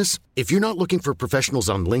small business? If you're not looking for professionals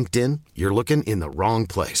on LinkedIn, you're looking in the wrong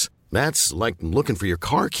place. That's like looking for your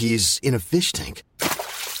car keys in a fish tank.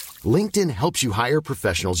 LinkedIn helps you hire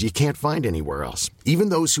professionals you can't find anywhere else, even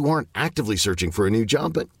those who aren't actively searching for a new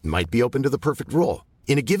job but might be open to the perfect role.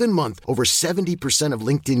 In a given month, over 70% of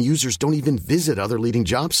LinkedIn users don't even visit other leading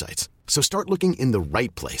job sites. So start looking in the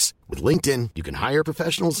right place. With LinkedIn, you can hire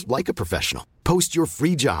professionals like a professional. Post your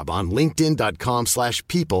free job on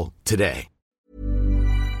linkedin.com/people today.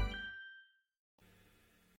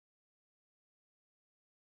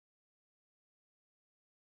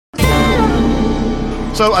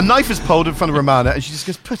 So a knife is pulled in front of Romana, and she just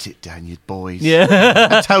goes, "Put it down, you boys." Yeah.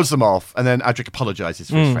 And tells them off, and then Adric apologises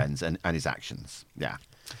for his friends and his actions. Yeah,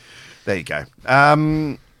 there you go.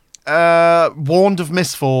 Warned of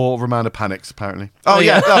miss for Romana panics, apparently. Oh,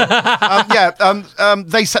 yeah.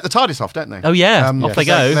 They set the TARDIS off, don't they? Oh, yeah. Off they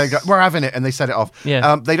go. They go. We're having it, and they set it off.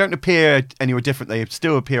 Yeah. They don't appear anywhere different. They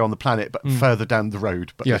still appear on the planet, but further down the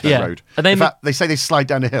road. But Yeah. different Yeah. road. And then in fact, they say they slide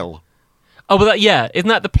down a hill Oh, well, isn't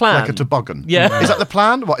that the plan? like a toboggan. Yeah. Is that the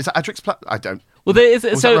plan? What is that? Adric's plan? I don't. Well, there is.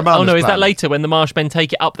 Was So, that Romana's no, is that plan? later when the Marshmen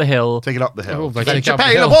take it up the hill? Take it up the hill. Oh, they Fetch take it a up the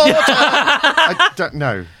pail of hill. water. I don't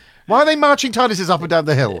know. Why are they marching TARDISes up and down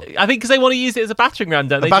the hill? I think because they want to use it as a battering ram,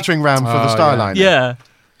 don't A they? battering ram for the Oh, Starliner. Yeah.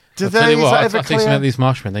 Do Tell they? you Is what, that I ever think some clear? of these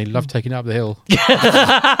marshmen, they love taking it up the hill. Yeah,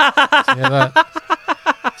 that.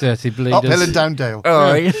 Dirty bleeders. Uphill and down dale.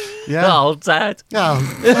 Oh, Yeah. Oh, Dad. Oh,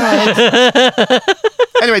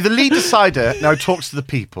 anyway, the lead decider now talks to the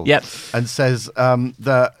people. Yep. And says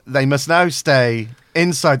that they must now stay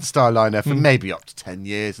inside the Starliner for maybe up to 10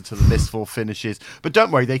 years until the Mistfall finishes. But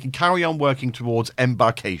don't worry, they can carry on working towards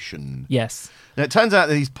embarkation. Yes. Now, it turns out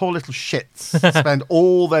that these poor little shits spend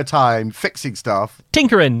all their time fixing stuff,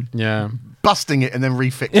 Tinkering. Yeah. busting it, and then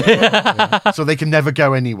refixing it. So they can never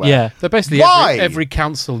go anywhere. Yeah. They're basically Why? every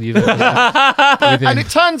council you've ever had. And it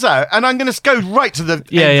turns out, and I'm going to go right to the end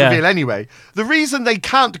Yeah. reveal anyway, the reason they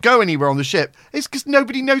can't go anywhere on the ship is because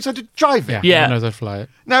nobody knows how to drive it. Yeah. Yeah. Knows how to fly it.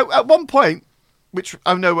 Now, at one point, which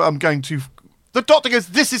I know I'm going to... The doctor goes,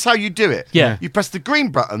 this is how you do it. Yeah. You press the green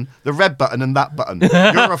button, the red button, and that button.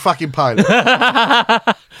 You're a fucking pilot.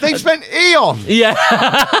 They've spent eons. Yeah.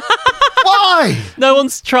 Why? No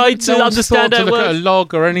one's tried to No one's understand thought how to it look at a works.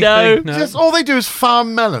 log or anything. No. Just all they do is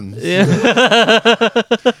farm melons. Yeah.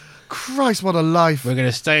 Christ, what a life. We're going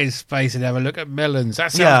to stay in space and have a look at melons.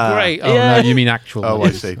 That sounds Yeah. great. Oh, Yeah. no, you mean actual Oh, I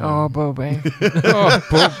melons. see. Oh, Bobby. Oh,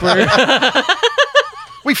 poor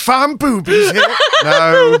We farm boobies here.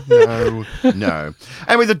 No.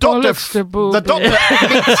 Anyway, the doctor... Bollocks to boobies.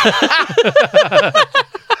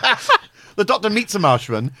 The doctor meets a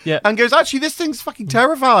Marshman Yeah. and goes, actually, this thing's fucking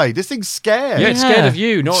terrified. This thing's scared. Yeah, it's scared of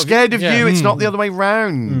you, not Scared of yeah. you. It's not the other way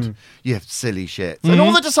round. You have silly shit. And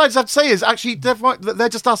all the Deciders have to say is, actually, they're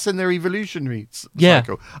just us in their evolutionary Yeah.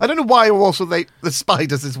 cycle. I don't know why also the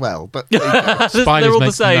spiders as well, but there you go. Spiders They're all the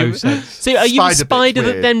make same. no sense. So are you a Spider bit's spider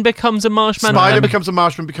that weird. then becomes a marshman? Spider becomes a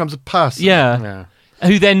Marshman, becomes a person. Yeah. Yeah.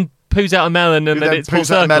 Who then poos out a melon and Who then then it's full pulls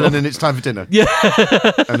out a circle. melon and it's time for dinner. Yeah.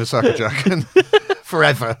 And a circle jerk. And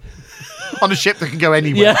forever. On a ship that can go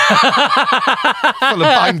anywhere. Yeah. Full of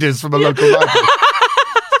binders from a local library.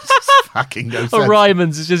 Just fucking no sense. Or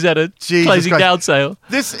Ryman's has just had a Jesus closing Christ. down sale.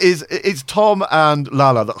 It's Tom and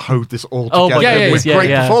Lala that hold this all Oh, together my with goodness, yeah, great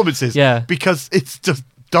yeah. performances. Yeah. Because it's just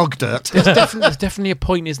dog dirt. There's definitely a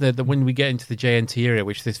point, isn't there, that when we get into the JNT era,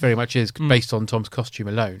 which this very much is based on Tom's costume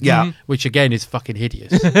alone, Yeah. which again is fucking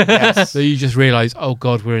hideous. Yes. So you just realise, oh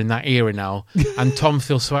God, we're in that era now, and Tom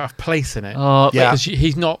feels so out of place in it. Oh, Yeah. Because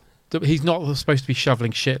he's not supposed to be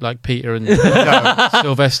shoveling shit like Peter and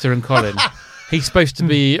Sylvester and Colin. He's supposed to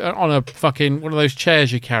be on a fucking one of those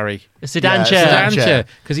chairs you carry. a sedan Yeah, chair. sedan Sedan chair. chair,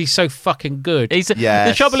 because he's so fucking good. He's, Yes.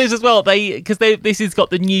 The trouble is as well, this has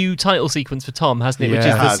got the new title sequence for Tom, hasn't it? Which is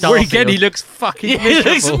Yeah. the Has. Starfield. Where again, he looks fucking Yeah, he looks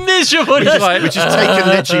miserable. miserable. He's doesn't like- he? Which is taken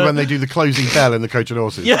literally when they do the closing bell in the Coach and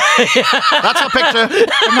Horses. Yeah. That's our picture.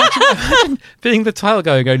 Imagine being the title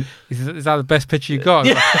guy going, is that the best picture you got?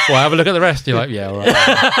 Well, have a look at the rest. You're like, yeah, all right.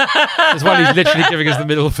 As well, he's literally giving us the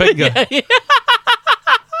middle finger.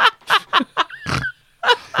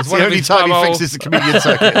 It's the only time he fixes the comedian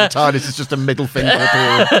circuit. The TARDIS is just a middle finger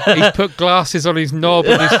appeal. He's put glasses on his knob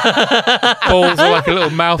and his balls are like a little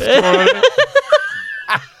mouth drawer.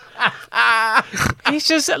 He's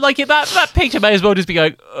just like that picture may as well just be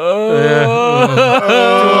going, Do I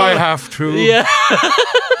have to? yeah.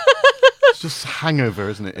 It's just hangover,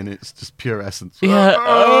 isn't it? And it's just pure essence. Yeah.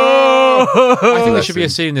 I think there Bless should be a him.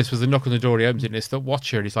 scene in this with the knock on the door. He opens it and it's the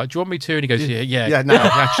Watcher and he's like, do you want me to? And he goes, yeah. Yeah, now.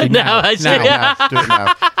 Actually, Now, now. actually, now. yeah. Now, do it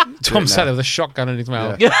now. Tom it sat now. there with a shotgun in his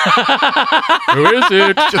mouth. Yeah. Who is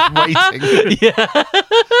it? Just waiting. Yeah.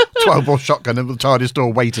 12-ball shotgun and the TARDIS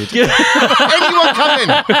door waited. Anyone come in?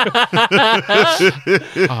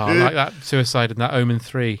 Oh, I like that suicide in that Omen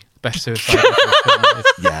 3. Best suicide.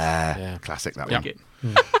 Yeah. Classic, that one. Yep.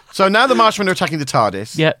 So now the Marshmen are attacking the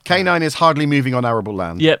TARDIS. Yep. K9 is hardly moving on arable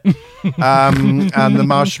land. Yep. And the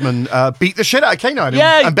Marshmen beat the shit out of K9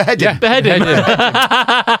 Yeah. and behead him. Behead him.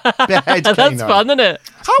 Behead That's K9. fun, isn't it?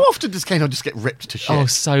 How often does K9 just get ripped to Oh, shit?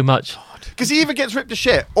 so much. Because he either gets ripped to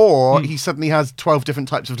shit or he suddenly has 12 different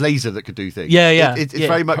types of laser that could do things. Yeah, yeah, It's yeah.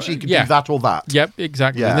 very much he can Yeah. do that or that. Yep,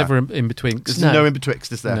 exactly. Yeah. There's never in between. There's No. no in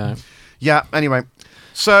betwixt, is there? No. Yeah, anyway.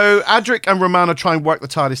 So Adric and Romana try and work the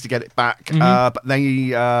TARDIS to get it back, but they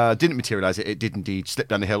didn't materialise it. It did indeed slip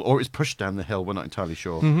down the hill, or it was pushed down the hill, we're not entirely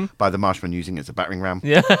sure, by the Marshmen using it as a battering ram.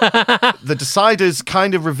 Yeah. The Deciders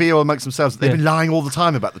kind of reveal amongst themselves that they've Yeah. been lying all the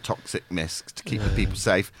time about the toxic mist to keep the people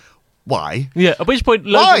safe. Why? Yeah. At which point,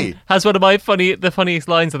 Why? Logan has one of the funniest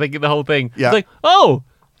lines, I think, in the whole thing. Yeah. It's like, oh,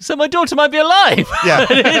 so my daughter might be alive. Yeah.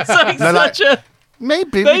 It's like They're like, such a...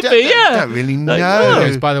 Maybe, Maybe, yeah. don't really know. Like, He no.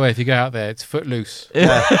 goes, by the way, if you go out there, it's footloose.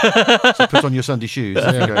 So put on your Sunday shoes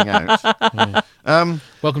if you're going out.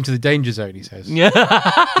 Welcome to the danger zone, he says. Yeah.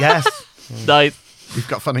 Yes, Nice. we've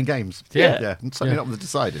got fun and games. Yeah. Yeah, and certainly not with the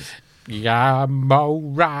Deciders. Yeah, I'm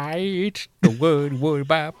alright. The word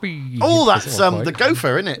about me. Oh, that's the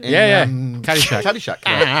gopher, isn't it? In, Yeah, yeah. Caddyshack. Caddyshack.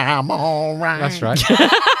 Yeah. I'm all right. That's right.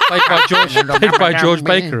 played by George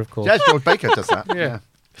Baker, of course. Yes, George Baker does that. Yeah.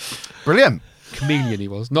 Brilliant. Chameleon he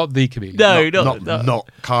was, not the chameleon. No, Not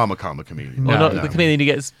Karma Chameleon. Or No, not no. the chameleon who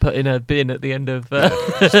gets put in a bin at the end of...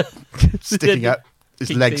 Sticking out his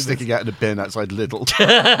Keith legs Stevens. sticking out in a bin outside Lidl.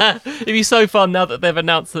 It'd be so fun now that they've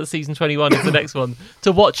announced that season 21 is the next one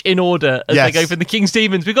to watch in order as Yes. they go from the King's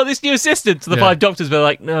Demons. We've got this new assistant to the Yeah. 5 Doctors. We're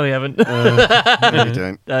like, no, we haven't. No, you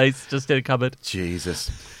don't. No, he's just in a cupboard.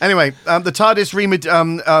 Jesus. Anyway, the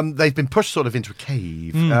TARDIS they've been pushed sort of into a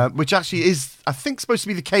cave, which actually is, I think, supposed to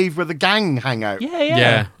be the cave where the gang hang out.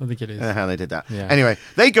 Yeah. I think it is. How they did that. Yeah. Anyway,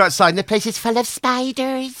 they go outside and the place is full of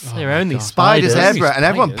spiders. They're only Spiders spiders. everywhere, and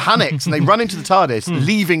everyone Spiders. panics and they run into the TARDIS,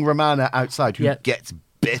 leaving Romana outside, who Yeah. gets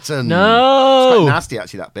bitten. No. It's quite nasty,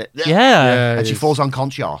 actually, that bit. Yeah. And she it falls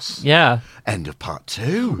unconscious. Yeah. End of part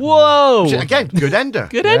 2. Whoa. Which, again, good ender.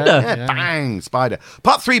 Good ender. Yeah, bang, spider.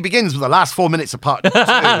 Part 3 begins with the last 4 minutes of part 2.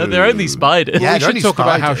 They're only spiders. Yeah, We they're only should talk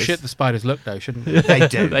about how spiders. shit the spiders look, though, shouldn't we? They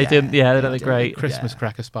do. They didn't. Yeah, they don't look great. Christmas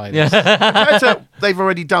cracker spiders. Compared to- they've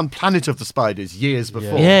already done Planet of the Spiders years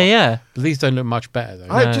before. Yeah, yeah. These don't look much better, though.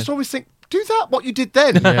 I just always think, do that what you did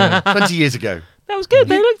then 20 years ago. That was good.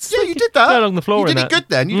 They looked Yeah, you did that. Go along the floor You in did it that. good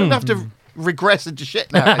then. You don't have to regress into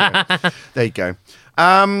shit now. Anyway, there you go.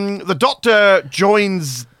 The Doctor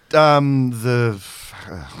joins the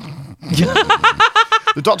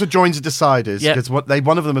Doctor joins the Deciders Yep. because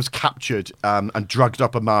one of them has captured and drugged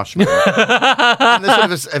up a marshmallow. And they're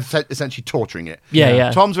sort of essentially torturing it. Yeah,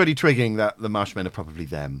 yeah. Tom's already triggering that the marshmen are probably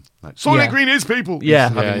them. Like, Solid Yeah. Green is people. Yeah.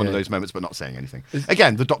 He's having Yeah, one of yeah. those moments, but not saying anything.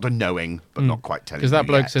 Again, the Doctor knowing, but not quite telling. Because that you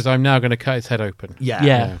bloke yet. says, I'm now going to cut his head open. Yeah.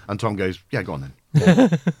 Yeah. And Tom goes, yeah, go on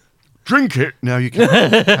then. Drink it. No, you can't.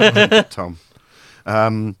 Have a drink, Tom.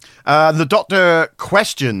 The Doctor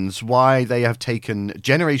questions why they have taken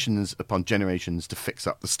generations upon generations to fix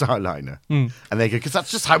up the Starliner. And they go, because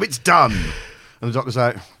that's just how it's done. And the Doctor's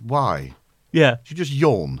like, why? Yeah. You just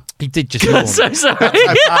yawn. He did just yawn. So sorry.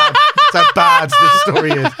 That's how bad this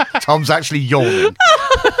story is. Tom's actually yawning.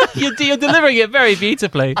 You're delivering it very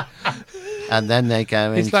beautifully. And then they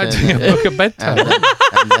go It's into... like doing a book at bedtime. and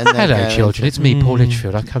then they Hello, go children. It's me, Paul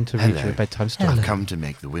Litchfield. I come to read Hello. you a bedtime story. I've come to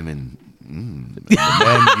make the women... and the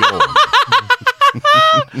men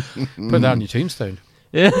yawn. Put that on your tombstone.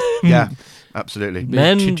 Yeah, absolutely.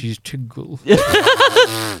 Men- Chitty's tingle.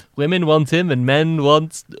 Women want him and men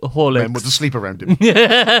want Horlicks. Men want to sleep around him.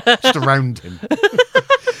 Just around him.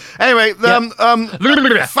 Anyway,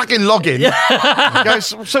 fucking login.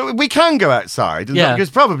 Goes, so we can go outside. And the Yeah. Doctor goes,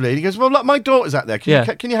 probably. And he goes, well, look, my daughter's out there.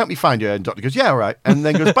 Can you help me find her? And the Doctor goes, yeah, all right. And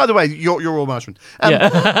then goes, by the way, you're all Marshmen. And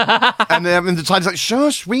the Titan's like,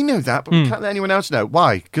 shush, we know that, but we can't let anyone else know.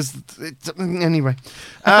 Why? Because, anyway.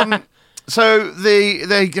 So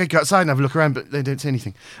they go outside and have a look around, but they don't say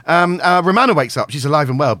anything. Romana wakes up. She's alive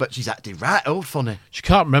and well, but she's acting right old funny. She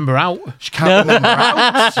can't remember out. She can't remember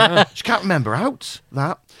out. She can't remember out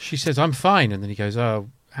that. She says, I'm fine. And then he goes, oh,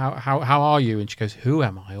 how are you? And she goes, who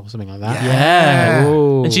am I? Or something like that. Yeah.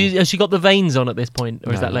 Oh. And has she got the veins on at this point,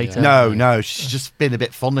 or is No, that later? No, she's just been a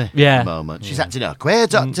bit funny Yeah. at the moment. She's acting a queer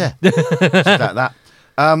Doctor. She's like that.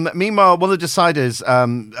 Meanwhile, one of the Deciders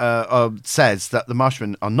says that the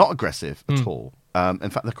Marshmen are not aggressive at all. In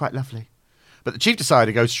fact, they're quite lovely. But the Chief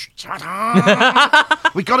Decider goes, shut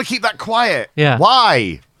up! We've got to keep that quiet. Yeah.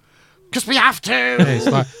 Why? Because we have to. Yeah, it's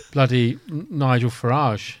like bloody Nigel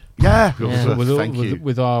Farage. Yeah. With, Thank you.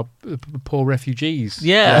 with our poor refugees.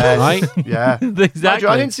 Yeah. Right? Yeah. Exactly. Mind you,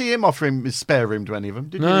 I didn't see him offering his spare room to any of them,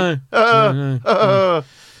 did No. you?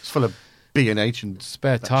 It's full of B&H and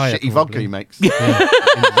Spare that tyre, shitty probably. vodka he makes. In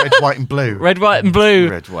red, white and blue. Red, white, and blue.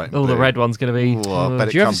 Red, white, and Oh, the blue. red one's going to be. Ooh, I bet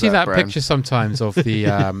it Do you ever comes see out that brown. picture sometimes of the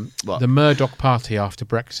What? the Murdoch party after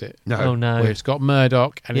Brexit? No. Oh, no. Where it's got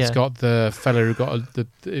Murdoch and it's Yeah. got the fellow who got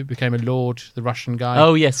it became a lord, the Russian guy.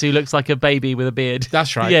 Oh, yes, who looks like a baby with a beard.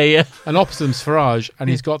 That's right. Yeah, yeah. And opposite them's Farage, and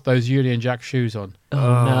he's got those Union Jack shoes on. Oh,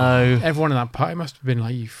 no. Everyone in that party must have been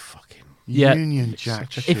like, "You fucking." Yeah. Union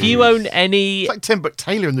Jack. Such a- If you own any. It's like Tim Buck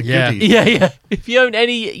Taylor and the Yeah. Goodies. Yeah, yeah. If you own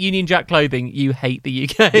any Union Jack clothing, you hate the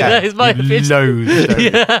UK. That is my you opinion. loathe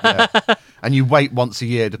it. Yeah. And you wait once a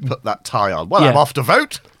year to put that tie on. Well, I'm Yeah. off to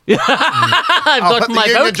vote. I've I'll got put my the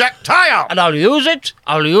Union vote, Jack tie on. and I'll use it.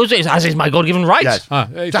 I'll use it as is my God-given right. Yes.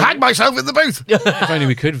 If, To hang myself in the booth. if only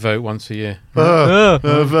we could vote once a year.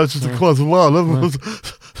 Versus the quite a while.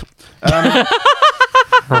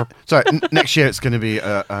 So next year it's going to be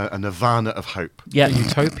a nirvana of hope. Yeah.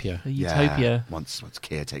 Utopia. A utopia. Once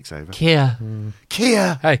Keir takes over. Kia.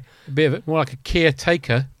 Keir. Hey, a bit of it, more like a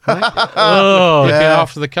caretaker, right? Oh, Looking Yeah.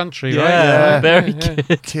 after the country, yeah. right? Yeah. Very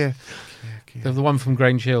good. Keir. They're the one from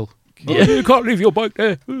Grange Hill. Oh, you can't leave your bike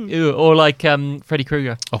there. Ew, or like Freddy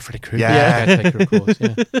Krueger. Oh, Freddy Krueger. Yeah. Caretaker, of course.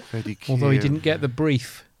 Yeah. Freddie Although he Keir. didn't get the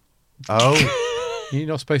brief. Oh. You're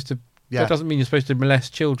not supposed to Yeah. That doesn't mean you're supposed to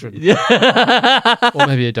molest children. Or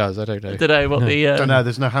maybe it does. I don't know. I don't know what the. Don't know.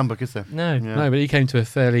 There's no handbook, is there? No. No, but he came to a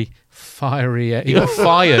fairly fiery. He got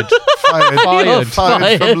fired. Fired from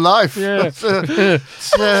life. Yeah.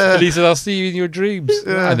 And he said, "I'll see you in your dreams."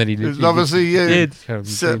 And then he It's obviously you. did.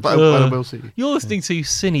 But we'll see. You're listening to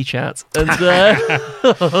Cine Chat, and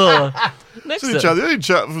next Cine up, Chat, the only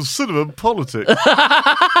chat for cinema and politics.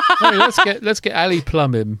 Hey, let's get Ali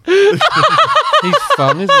Plum in. He's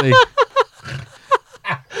fun, isn't he?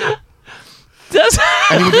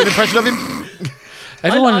 Anyone do an impression of him?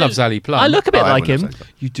 Everyone loves Ali Plum. I look a bit Oh, like everyone him. loves Ali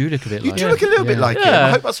Plum. You do look a bit You like do him. look a little bit like him. Yeah.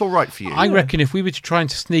 I hope that's all right for you. I reckon if we were trying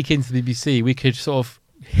to sneak into the BBC, we could sort of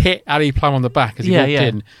hit Ali Plum on the back as he walked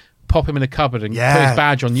in, pop him in a cupboard and put his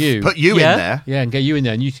badge on you. Put you in there. Yeah, and get you in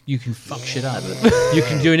there, and you can fuck shit up. You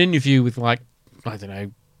can do an interview with, like, I don't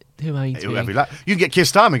know. Who are you? Whoever you like. You can get Keir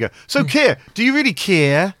Starmer and go, so Keir, do you really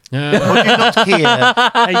care? Yeah. Or do you not care?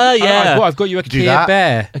 Yeah. I've got you a Do Keir that.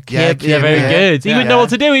 Bear. Yeah, very good. He Yeah. wouldn't know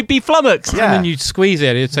what to do. He'd be flummoxed. Yeah. And then you'd squeeze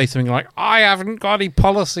it, he'd say something like, "I haven't got any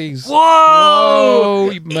policies." Whoa! Whoa,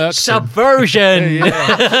 you mercs. Subversion.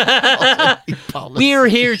 We're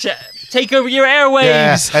here to take over your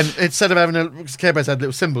airwaves. Yeah. And instead of having Care Bears had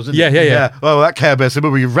little symbols, didn't it? Yeah. Well, that Care Bear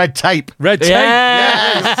symbol with red tape. Red tape.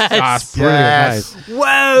 Yes. That's brilliant. Yes. Nice.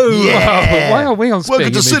 Whoa. Yeah. Why are we on Welcome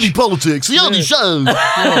Spitting to Image City Politics, the only show.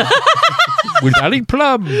 with Ali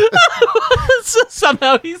Plum?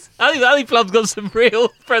 Somehow Ali Plum's got some real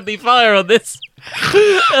friendly fire on this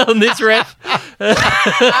riff.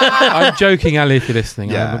 I'm joking, Ali, if you're listening.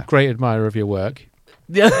 Yeah. I'm a great admirer of your work.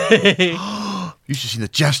 You should see the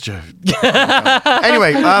gesture.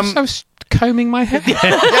 Anyway, I was combing my hair.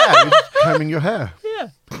 yeah, you're just combing your hair. Yeah.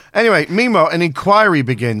 Anyway, meanwhile, an inquiry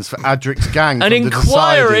begins for Adric's gang. An from the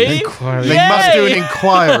inquiry? Deciding. Inquiry. They must do an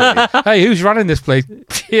inquiry. Hey, who's running this place?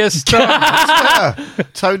 Yes,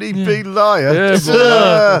 Tony B. Liar.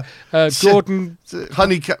 Gordon.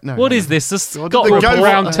 Honeycutt. No. What no. is this? The What Scott did they report? go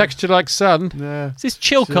Brown texture like sun. Yeah. Is this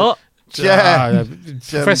Chilcott? Yeah.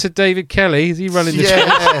 Professor David Kelly. Is he running this?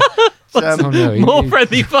 Yeah. Oh, no, More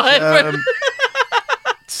friendly fire. um,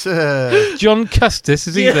 John Custis.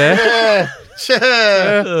 Is he there?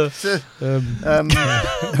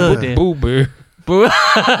 Oh, dear. Boo boo. What?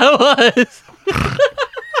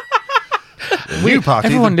 New party.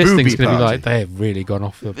 Everyone the listening's booby going to be party. like, they have really gone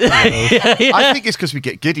off the. I think it's because we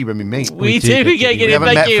get giddy when we meet. We do do get get giddy. We haven't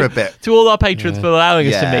Thank met you for a bit. to all our patrons for allowing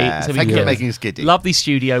us to Yeah, meet. So we thank you for can making us giddy. Lovely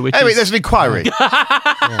studio, which Anyway, is there's an inquiry,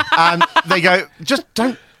 and they go, just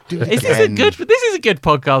don't do it Is this a again. good? This is a good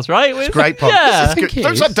podcast, right? It's a great podcast. Yeah. This is think good. it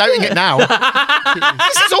Don't is. start doubting it now.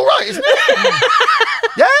 This is all right, isn't it?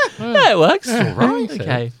 Yeah. Yeah, it works. right.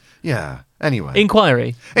 Okay. Yeah. Anyway,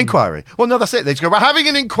 Inquiry. inquiry. Well, no, that's it. They just go, we're having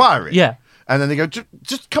an inquiry. Yeah. And then they go,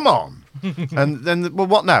 just come on. And then, well,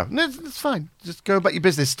 what now? No, it's fine. Just go about your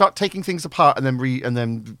business. Start taking things apart and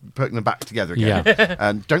then putting them back together again. Yeah.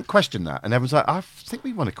 And don't question that. And everyone's like, I think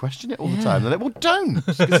we want to question it all the time. And they're like, well, don't,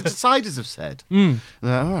 because the deciders have said. And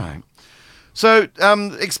they're like, all right. So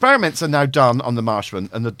experiments are now done on the Marshman,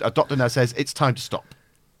 and a doctor now says it's time to stop.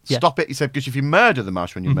 Yeah. Stop it, he said, because if you murder the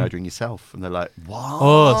Marshman, you're murdering yourself. And they're like, what?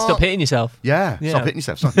 Oh, stop hitting yourself. Yeah, Yeah. stop hitting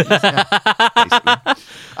yourself. Stop hitting yourself, basically.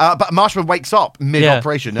 But Marshman wakes up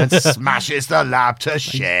mid-operation and smashes the lab to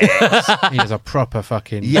shit. He is a proper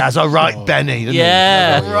fucking. He has a right Benny, doesn't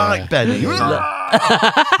Yeah. he? A right Benny.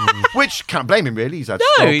 Which, can't blame him, really. He's had No.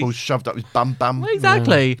 scalpels shoved up his bum.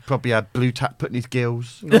 Exactly. Probably had blue tack put in his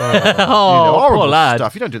gills. Oh, horrible poor lad.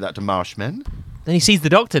 stuff. You don't do that to Marshmen. Then he sees the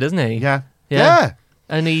doctor, doesn't he? Yeah. Yeah. Yeah.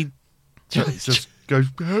 And he. Just goes,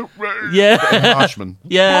 help me. Yeah. Marshman.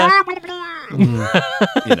 Yeah. You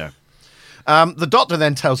know. The doctor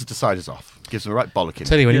then tells the deciders off. Gives them a right bollocking.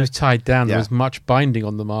 Tell you, when he was tied down, Yeah. there was much binding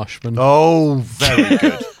on the Marshman. Oh, very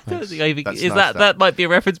good. Is That's nice, that might be a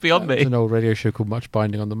reference beyond There's me? an old radio show called Much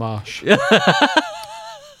Binding on the Marsh. Love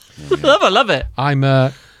it.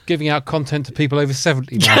 I'm giving out content to people over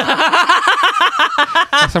 70 now.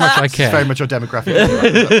 That's how much I It's very care. much your demographic.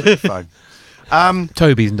 Anyway. That's fine.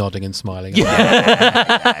 Toby's nodding and smiling.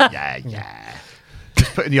 Yeah.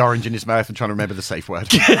 Just putting the orange in his mouth and trying to remember the safe word.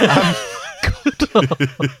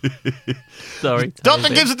 Sorry. Doctor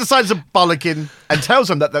gives the deciders a bollocking and tells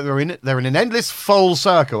them that they're in an endless full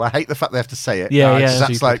circle. I hate the fact they have to say it. Yeah, yeah.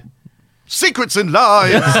 That's Stupid. like secrets in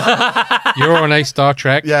lives. You're on a Star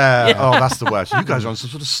Trek. Yeah. Oh, that's the worst. You guys are on some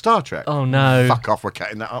sort of Star Trek. Oh, no. Fuck off. We're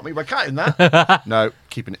cutting that, aren't we? We're cutting that. No,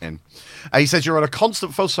 keeping it in. He said you're on a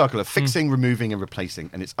constant full circle of fixing, removing, and replacing,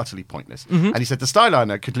 and it's utterly pointless. And he said the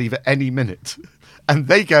Styliner could leave at any minute. And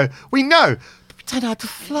they go, we know, but we don't know how to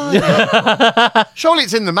fly. Surely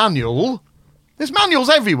it's in the manual. There's manuals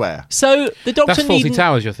everywhere. So the doctor That's Fawlty needn't...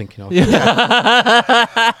 Towers you're thinking of.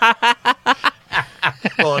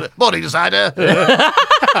 Body decider.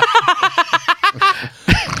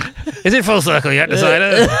 Is it full circle yet,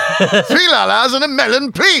 Decider? 3 lalas and a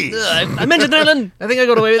melon, please. I mentioned Ellen. I think I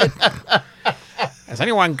got away with it. Has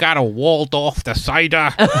anyone got a Waldorf Decider?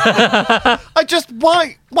 Why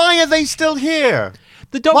are they still here?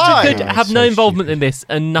 The doctor Why? could have So no involvement in this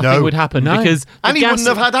and nothing No. would happen No. because And the he gas,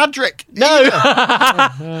 wouldn't have had Adric. No.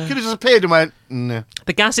 Could have just appeared and went, no.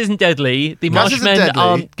 the gas isn't deadly. The Gas isn't Marshmen deadly.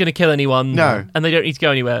 aren't going to kill anyone. No. And they don't need to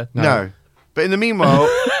go anywhere. No. But in the meanwhile,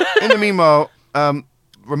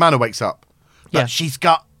 Romana wakes up. But Yeah. she's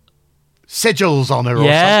got sigils on her or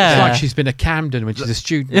Yeah. It's something. like she's been at Camden when she's a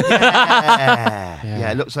student.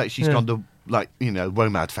 Yeah, it looks like she's gone to,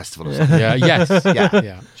 WOMAD Festival or something. Yeah, yes.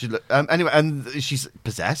 Yeah. Anyway, and she's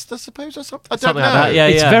possessed, I suppose, or something. I don't Something know. like that, yeah.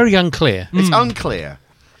 It's very unclear. It's unclear.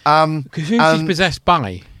 Because who she's possessed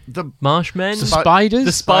by? The Marshmen? The spiders?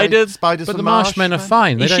 The spiders? Spiders But for the Marshmen are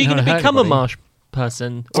fine. They Is don't she going to hurt become a anybody. marsh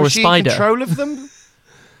person Or or a is she in spider? control of them?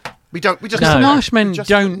 We just No. The don't know. Marshmen We just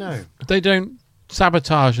don't know. they don't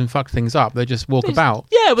sabotage and fuck things up. They just walk about.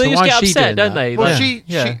 Yeah, but they So just why get is she upset, doing don't that? they? Well,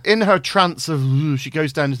 Yeah. she in her trance of she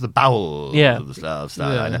goes down into the bowels Yeah. of the stuff,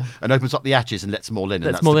 Yeah. and opens up the hatches and lets them all in, and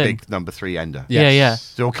Lets that's them all the in. big number 3 ender. Yes. Yeah.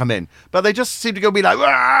 They all come in, but they just seem to go be like,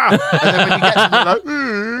 "Wah!" And then when you get to them, they're like,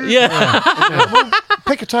 Yeah.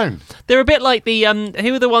 pick a tone. They're a bit like the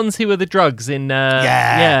who are the ones who were the drugs in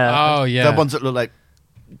yeah. Oh yeah. The ones that look like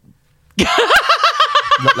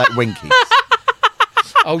Winkies.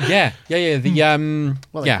 Oh yeah. Yeah. The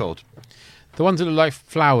What are yeah. they called? The ones that look like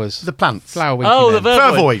flowers. The plants. Flower winky Oh, the men.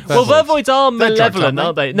 vervoid. Vervoid. Well, Vervoids. vervoids are They're drugs, malevolent, aren't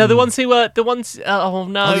aren't they? No, the ones who were the ones. Oh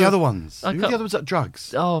no. Oh, the other ones. I Who are can't- the other ones that are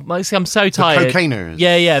drugs? Oh, Mike, I'm so tired. cocainers.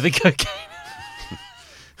 Yeah, the cocaine.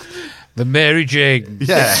 The Mary Jane.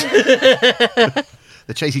 Yeah.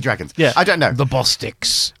 The Chasey Dragons. Yeah. I don't know. The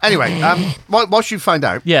Bostics. Anyway, whilst you find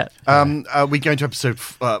out, Yeah. we go into episode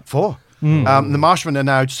 4. The Marshmen are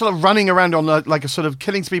now just sort of running around on like a sort of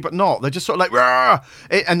killing spree, but not. They're just sort of like, "Rah!"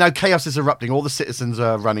 And now chaos is erupting. All the citizens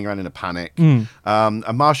are running around in a panic.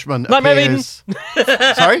 A Marshman Nightmare of appears.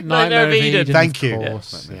 Sorry? Nightmare of Eden. Thank you. Of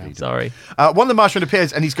course. Yeah. Sorry. One of the Marshmen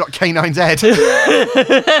appears and he's got K9's head,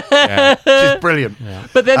 Yeah. which is brilliant.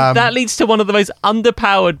 But then that leads to one of the most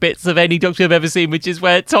underpowered bits of any Doctor I've ever seen, which is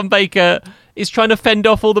where Tom Baker is trying to fend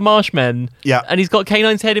off all the Marshmen. Yeah. And he's got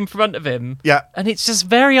K9's head in front of him. Yeah. And it's just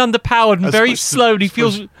very underpowered and It's very supposed to- slow. And he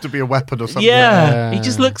feels. supposed to be a weapon or something. Yeah. He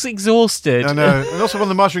just looks exhausted. I know. And also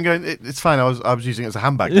one of the Marshmen going, it's fine. I was using it as a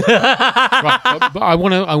handbag. Right, but I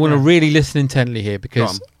want to really listen intently here Go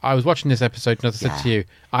because on. I was watching this episode and I said to you,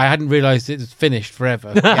 I hadn't realised it was finished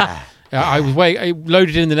forever. Yeah. I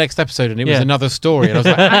loaded in the next episode and it was Yeah. another story and I was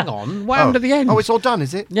like, hang on, what happened at the end? Oh, it's all done,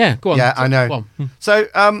 is it? Yeah, go on. Yeah, I know. Go on. So,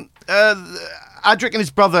 Adric and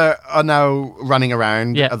his brother are now running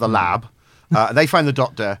around Yeah. at the lab. They find the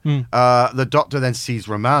doctor. The doctor then sees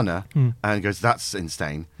Romana and goes, "That's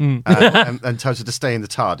insane," and tells her to stay in the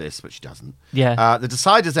TARDIS, but she doesn't. Yeah. The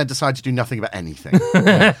Deciders then decide to do nothing about anything.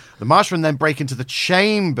 The Marshmen then break into the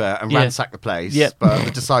chamber and Yeah. ransack the place, Yep. but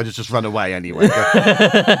the Deciders just run away anyway.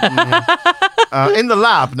 In the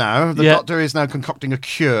lab now, the Yeah. doctor is now concocting a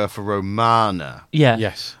cure for Romana. Yeah.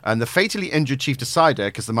 Yes. And the fatally injured Chief Decider,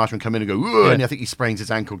 because the Marshmen come in and go, "Ooh," Yeah. and I think he sprains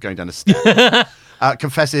his ankle going down a step,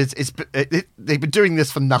 confesses they've been doing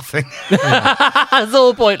this for nothing. It's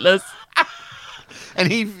all pointless. And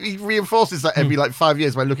he reinforces that every 5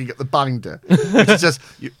 years by looking at the binder, which is just,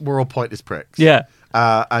 we're all pointless pricks. Yeah.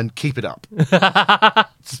 And keep it up.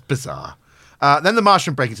 It's bizarre. Then the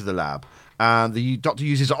Martian break into the lab, and the doctor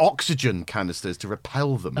uses oxygen canisters to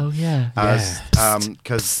repel them. Oh, yeah.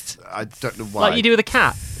 Because I don't know why. Like you do with a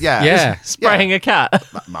cat. Yeah. Yeah. Spraying a cat.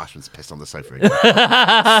 That Martian's pissed on the sofa again.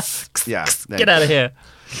 Yeah. there Get you out go. of here.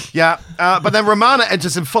 Yeah, but then Romana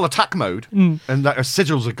enters in full attack mode, and her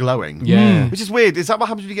sigils are glowing. Yeah. Which is weird. Is that what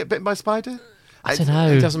happens when you get bitten by a spider? I don't know.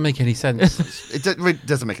 It doesn't make any sense. Really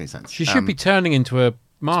doesn't make any sense. She should be turning into a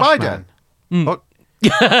marshman. spider. Oh,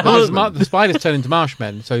 The spiders turn into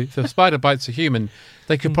marshmen, so if a spider bites a human,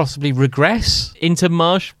 they could possibly regress Into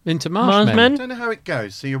marsh. into marshmen. I Marshmen? don't know how it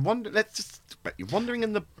goes. So you're you're wandering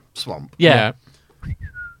in the swamp. Yeah.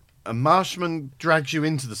 A marshman drags you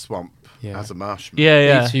into the swamp Yeah. as a marshman.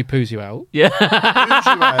 Yeah. Eats you, poos you out. Yeah. Moves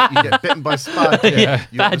you out, you get bitten by a spider. Yeah.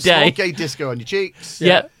 You Bad have a small day. gay disco on your cheeks.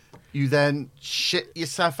 Yeah. You then shit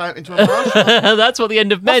yourself out into a marshman. That's what the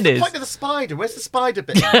end of What's Men the is. point of the spider? Where's the spider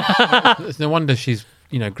bit? It's no wonder she's,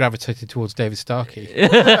 gravitated towards David Starkey.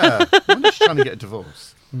 Yeah. I wonder if she's trying to get a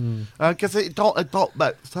divorce. Because it don't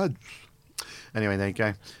make sense. Anyway, there you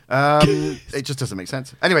go. It just doesn't make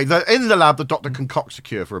sense. Anyway, in the lab, the doctor concocts a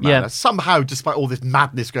cure for Amanda. Yeah. Somehow, despite all this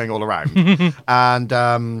madness going all around, and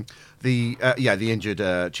the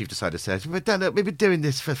injured chief decider says, "We've been doing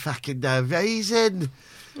this for fucking no reason."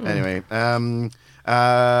 Anyway, marshmallow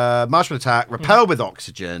attack, repel with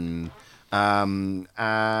oxygen.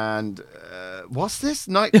 What's this?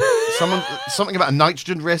 Something about a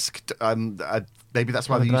nitrogen risk. Maybe that's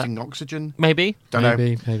why they're using oxygen. Maybe. Don't know.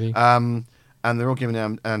 Maybe. And they're all giving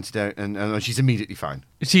an antidote, and she's immediately fine.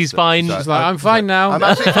 She's fine. She's like, I'm fine now. I'm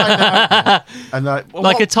absolutely fine now. And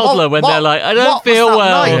Like a toddler when they're like, I don't what feel was that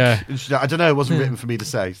well. like? Yeah. And she's like, I don't know. It wasn't written for me to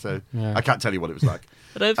say, so I can't tell you what it was like.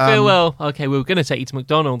 I don't feel well. Okay, we were going to take you to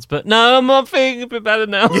McDonald's, but no, I'm feeling a bit better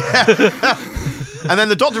now. And then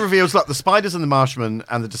the doctor reveals, look, the spiders and the marshmen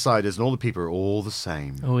and the deciders and all the people are all the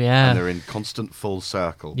same. Oh, yeah. And they're in constant full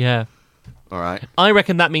circle. Yeah. All right. I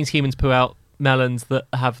reckon that means humans poo out melons that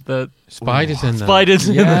have the Spiders in there. spiders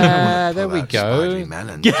in them. Yeah, there we Spidery go.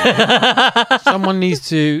 melon. Someone needs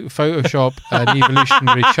to Photoshop an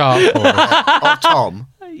evolutionary chart for us. Of Tom.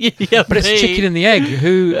 Yeah, But it's me. chicken and the egg.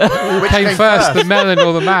 Who came came first, first? the melon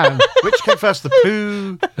or the man? Which came first, the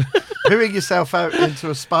pooing yourself out into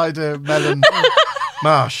a spider melon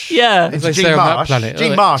marsh? Yeah. Into As they Gene say on that Marsh. planet, Gene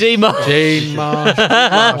don't Marsh. G-Marsh. Jane Marsh.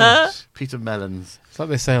 Marsh. Peter Melons. It's like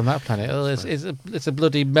they say on that planet. Oh, it's a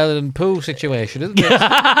bloody melon and poo situation, isn't it?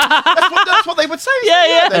 That's what they would say.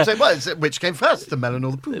 Yeah. They'd say, well, which came first, the melon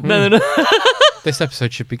or the poo? Melon. This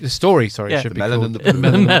episode should be the story. Sorry, Yeah. should The be melon called and the poo.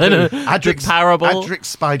 Melon and the Adric's parable. Adric's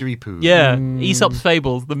spidery poo. Yeah. Aesop's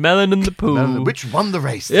fables. The melon and the poo. Melon, which won the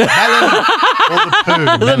race? The melon or the poo?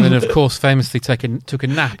 Melon, of course, famously took a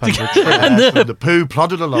nap under a tree. Yes, and the poo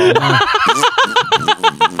plodded along.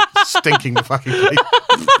 Stinking the fucking place.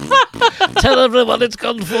 Tell everyone it's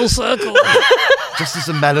gone full circle. Just as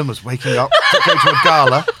the melon was waking up to go to a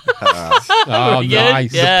gala, Oh, Yeah,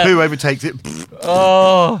 nice. yeah. poo overtakes it.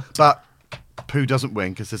 Oh. But poo doesn't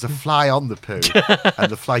win because there's a fly on the poo,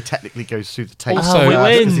 and the fly technically goes through the tape. Also, he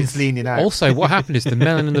because wins. it's leaning out. Also, what happened is the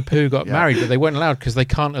melon and the poo got married, but they weren't allowed because they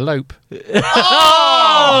can't elope.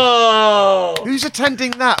 Oh. Who's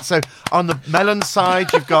attending that? So on the melon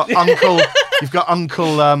side, you've got Uncle.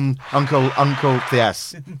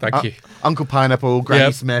 Yes. Thank you. Uncle Pineapple, Granny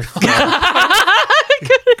Yep. Smith.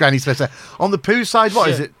 Granny Smith. On the poo side, what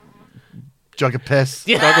is it? Jug of piss.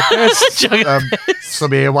 Jug of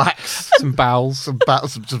Some earwax. Some bowels. Some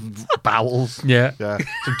bowels. Yeah. Yeah.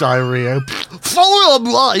 Some diarrhea. Follow on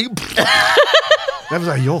light. That was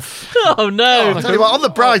like your. Oh no. Tell you what, on the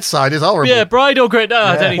bride side is horrible. Yeah, bride or great. No,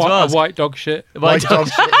 I don't need to A ask. white dog shit. White dog.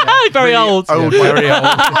 shit, yeah. Very old. Old, Very old.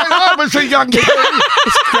 I was a young kid.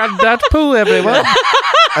 It's Grandad Poo, everyone.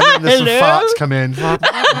 And then there's some Hello? farts come in.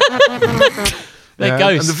 They're And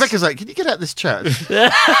ghosts. the vicar's like, can you get out of this church?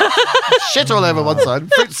 Shit all over one side,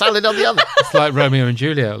 fruit salad on the other. It's like Romeo and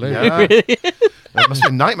Juliet, Luke. Yeah. It must be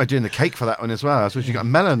a nightmare doing the cake for that one as well. I suppose you got a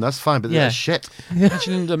melon, that's fine, but Yeah. that's shit.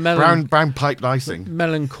 Imagine the melon. Brown piped icing.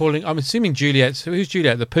 Melon calling. I'm assuming Juliet. So who's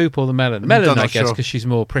Juliet? The poop or the melon? Melon, not I guess, sure. because she's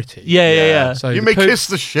more pretty. Yeah. So You the may poop, kiss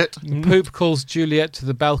the shit. Poop calls Juliet to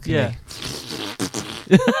the balcony. Yeah.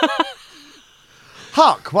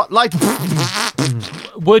 Hark, what light?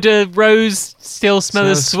 Would a rose still smell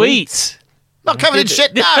Smell as sweet? Not covered in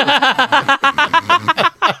shit now.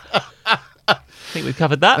 I think we've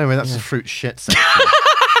covered that. Anyway, that's the fruit shit section.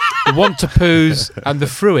 The want to poos and the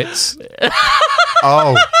fruits.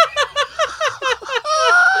 Oh.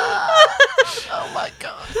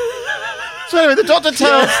 So anyway, the doctor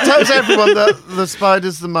tells everyone that the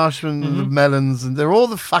spiders, the marshmen, and the melons, and they're all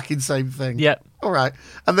the fucking same thing. Yeah. All right.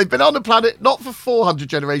 And they've been on the planet not for 400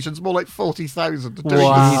 generations, more like 40,000, doing the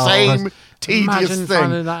Wow. same tedious Imagine thing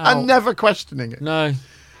finding that out. and never questioning it. No.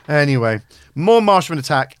 Anyway, more marshman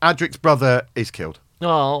attack. Adric's brother is killed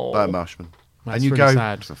Oh. by a marshman. That's and you really go,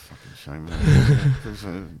 sad. it's a fucking shame.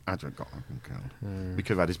 Adric got fucking killed. We could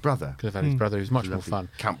have had his brother. Could have had his brother, who's much more fun.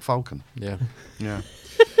 Camp Falcon. Yeah. Yeah.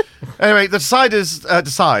 Anyway, the deciders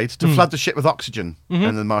decide to flood the ship with oxygen,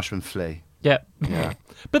 and the marshmen flee. Yeah. Yeah.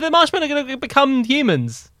 But the marshmen are going to become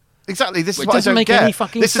humans. Exactly. This is It what I doesn't don't make get. any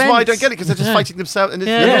fucking This is why I don't sense. get it because they're just Yeah. fighting themselves. And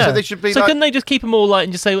Yeah. so they should be So like. couldn't they just keep them all like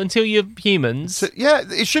and just say until you're humans? So, yeah,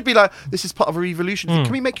 it should be like this is part of a evolution.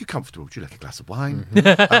 Can we make you comfortable? Would you like a glass of wine?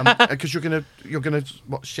 Because you're gonna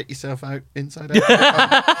what shit yourself out inside out.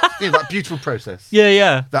 That beautiful process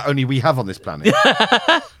Yeah. that only we have on this planet.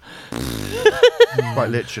 Quite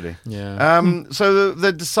literally. Yeah. So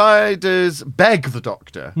the deciders beg the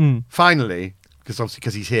doctor finally,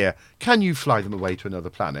 because he's here. Can you fly them away to another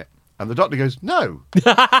planet? And the doctor goes, no.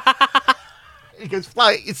 He goes,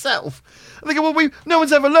 fly it yourself. And they go, well, no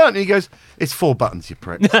one's ever learned. And he goes, it's 4 buttons, you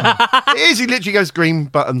prick. It is. He literally goes, green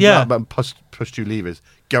button, black button, push 2 levers,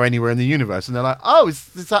 go anywhere in the universe. And they're like, oh, is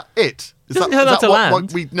that it? Is Doesn't that, know is how that to what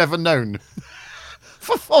land. we've never known?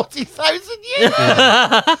 For 40,000 years.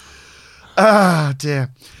 Dear.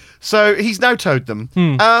 So he's now towed them.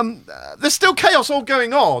 There's still chaos all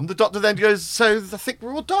going on. The Doctor then goes, so I think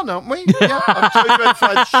we're all done, aren't we? Yeah, I've told you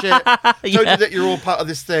inside shit. Told you that you're all part of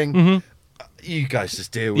this thing. You guys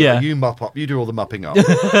just deal with it. You mop up. You do all the mopping up.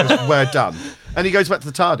 'Cause we're done. And he goes back to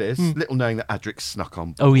the TARDIS, little knowing that Adric snuck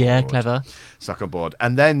on board. Oh, yeah, clever. Snuck on board.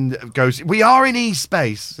 And then goes, we are in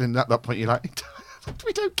E-space. And at that point, you're like...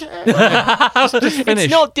 We don't care.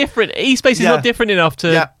 It's not different. E-space is not different enough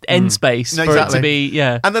to end space for it to be,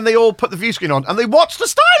 And then they all put the view screen on and they watch the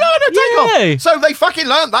Skyliner take off. So they fucking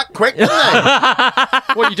learned that quick, didn't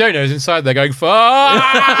they? What you don't know is inside they're going, fuck!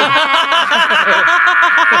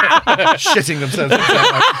 Shitting themselves.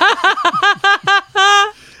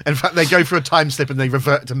 In fact, they go for a time slip and they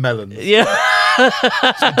revert to melons. Yeah.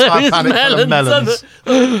 It's an entire planet full of melons.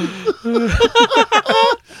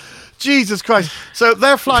 Jesus Christ. So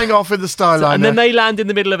they're flying off in the Starliner. And then they land in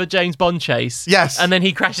the middle of a James Bond chase. Yes. And then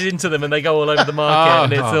he crashes into them and they go all over the market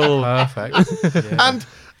and it's all perfect. Yeah.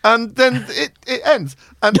 And then it ends.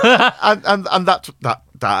 And that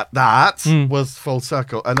was full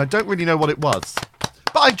circle. And I don't really know what it was.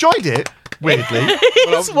 But I enjoyed it, weirdly.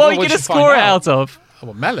 It's what are you going to score it out of? Oh,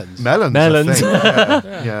 well, melons. Melons. Melons. I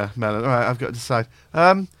think. Yeah, melon. All right, I've got to decide.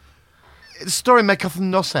 The story maketh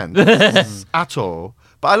no sense at all.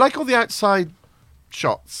 But I like all the outside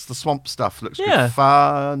shots. The swamp stuff looks good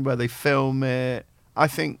fun, where they film it. I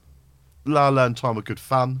think Lala and Tom are good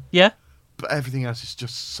fun. Yeah. But everything else is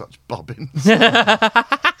just such bobbins.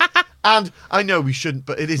 And I know we shouldn't,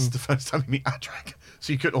 but it is the first time we meet Adric.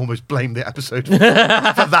 So you could almost blame the episode for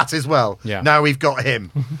that as well. Yeah. Now we've got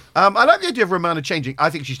him. I like the idea of Romana changing.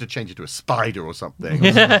 I think she should have changed it to a spider or something.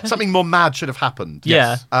 Something more mad should have happened.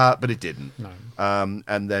 Yeah. But it didn't. No.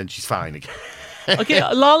 And then she's fine again. Okay,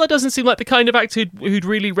 Lala doesn't seem like the kind of actor who'd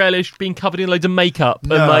really relish being covered in loads of makeup.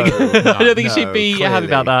 No, I don't think she'd be happy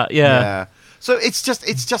about that. Yeah. So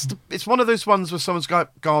it's one of those ones where someone's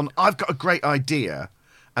gone, I've got a great idea.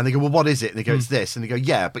 And they go, well, what is it? And they go, it's this. And they go,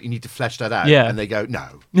 yeah, but you need to flesh that out. Yeah. And they go,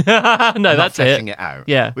 no. No, that's fleshing it out.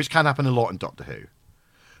 Yeah. Which can happen a lot in Doctor Who.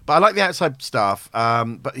 But I like the outside stuff.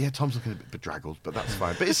 But yeah, Tom's looking a bit bedraggled, but that's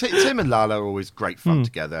fine. But it's him and Lala are always great fun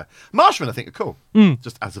together. Marshman, I think, are cool.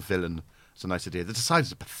 Just as a villain. It's a nice idea. The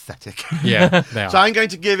deciders are pathetic. Yeah, they are. So I'm going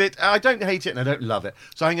to give it, I don't hate it and I don't love it.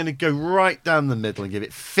 So I'm going to go right down the middle and give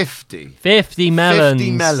it 50. 50 melons.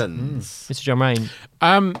 50 melons. Mr. John Rain.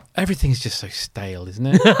 Everything's just so stale, isn't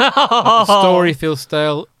it? The story feels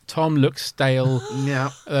stale. Tom looks stale. Yeah.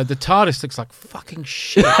 The TARDIS looks like fucking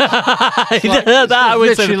shit. That I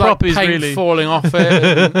would say the prop is paint really falling off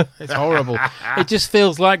it. And it's horrible. It just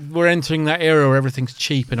feels like we're entering that era where everything's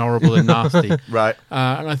cheap and horrible and nasty. Right.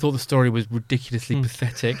 And I thought the story was ridiculously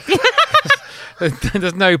pathetic.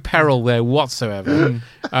 There's no peril there whatsoever.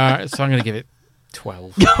 So I'm going to give it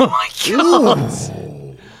 12. Oh my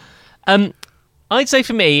god! I'd say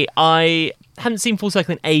for me, I haven't seen Full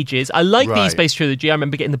Circle in ages. I like the Right. E-Space trilogy. I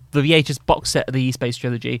remember getting the VHS box set of the E-Space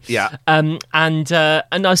trilogy. Yeah. And I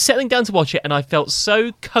was settling down to watch it, and I felt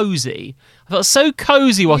so cozy. I felt so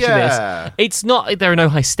cozy watching Yeah. this. It's not. There are no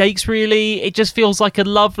high stakes really. It just feels like a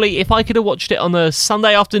lovely. If I could have watched it on a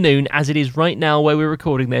Sunday afternoon, as it is right now, where we're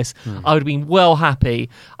recording this, I would have been well happy.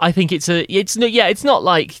 I think it's not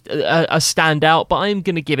like a standout, but I'm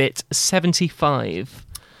going to give it 75.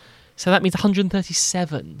 So that means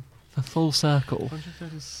 137 for Full Circle.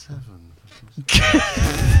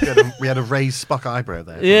 137. We had a raised Spock eyebrow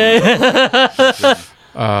there. Yeah.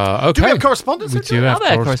 Okay. Do we have correspondence? We do have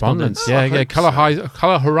there correspondence. correspondence?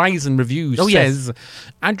 Colour Horizon Reviews Oh, yes. says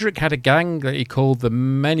Adric had a gang that he called the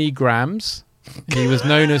Many Grams. He was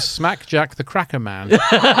known as Smack Jack the Cracker Man.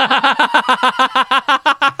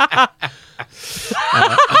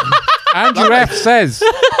 Andrew F says,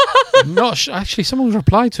 actually, someone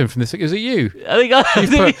replied to him from this. Is it you? I think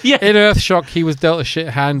You put, yeah. in Earthshock, he was dealt a shit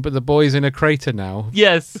hand, but the boy's in a crater now.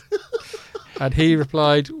 Yes. And he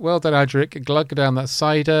replied, well done, Adric. Glug down that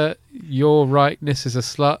cider. Your rightness is a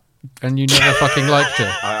slut, and you never fucking liked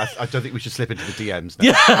her. I don't think we should slip into the DMs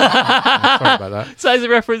now. Sorry about that. So as a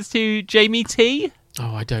reference to Jamie T.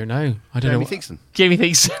 Oh, I don't know. Jamie Thigpen. Jamie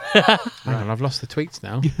thinks. Hang on, I've lost the tweets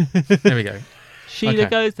now. There we go. Sheila Okay.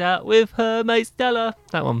 goes out with her mate Stella.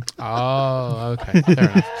 That one. Oh, okay.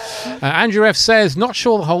 Fair enough. Andrew F. says, not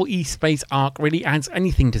sure the whole E-Space arc really adds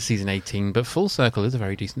anything to Season 18, but Full Circle is a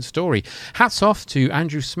very decent story. Hats off to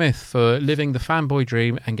Andrew Smith for living the fanboy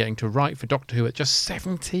dream and getting to write for Doctor Who at just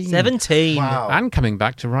 17. 17. Wow. And coming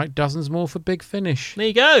back to write dozens more for Big Finish. There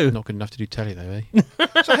you go. Not good enough to do telly, though, eh?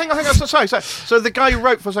 So hang on. So the guy who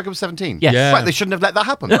wrote Full Circle was 17? Yes. Yeah. Right, they shouldn't have let that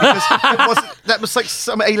happen because that was like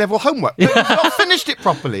some A-level homework. They've not finished it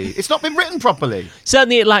properly. It's not been written properly.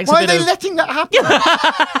 Certainly it lacks Why a are bit they of... letting that happen?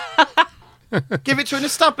 Give it to an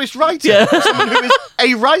established writer, Yeah. someone who is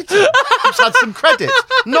a writer, who's had some credit.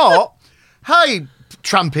 Not, hey,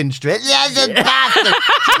 Tramping Street, yeah, the bastard.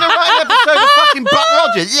 Trying to write an episode of fucking Buck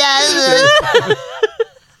Rogers, yeah.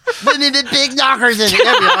 We needed big knockers in it.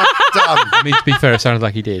 There we are, done. I mean, to be fair, it sounded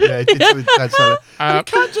like he did. Yeah, it did something bad, so you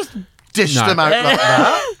can't just dish No. them out like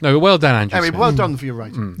that. No, well done, Andrew Anyway, Smith. well done for your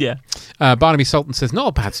writing. Yeah. Barnaby Sultan says, not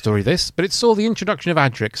a bad story this, but it saw the introduction of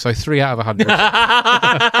Adric, so 3 out of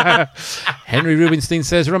 100. Henry Rubinstein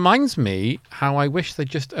says, reminds me how I wish they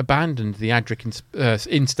just abandoned the Adric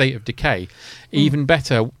in State of Decay. Even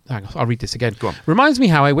better, hang on, I'll read this again. Go on. Reminds me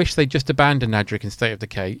how I wish they just abandoned Adric in State of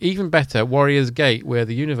Decay. Even better, Warrior's Gate, where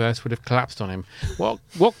the universe would have collapsed on him. What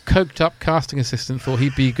coked up casting assistant thought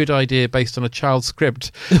he'd be a good idea based on a child's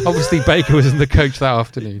script? Obviously, Baker was in the coach that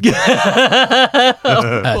afternoon. Tim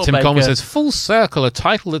Baker. Coleman says, Full Circle, a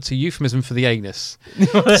title that's a euphemism for the anus.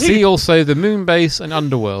 See also The Moon Base and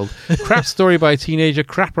Underworld. Crap story by a teenager,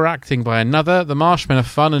 crapper acting by another. The Marshmen are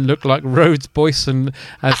fun and look like Rhodes Boyson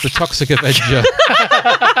as the Toxic Avenger.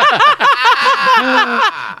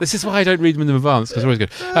 This is why I don't read them in advance, because they're always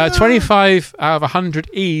good. 25 out of 100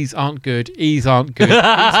 E's aren't good. E's aren't good.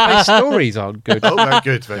 E-Space stories aren't good. Oh, very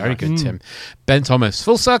good. Very good, Tim. Ben Thomas.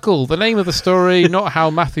 Full Circle, the name of the story, not how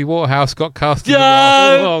Matthew Waterhouse got cast in the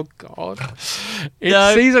role. Oh, God. It's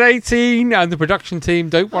No. season 18, and the production team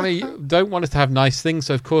don't want us to have nice things,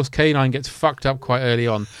 so of course K9 gets fucked up quite early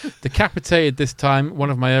on. Decapitated this time, one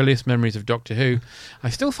of my earliest memories of Doctor Who. I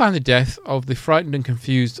still find the death of the frightened and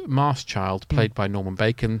confused Mars child, played by Norman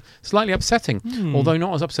Bacon, slightly upsetting, although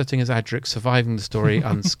not as upsetting as Adric surviving the story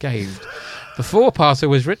unscathed. The 4-parter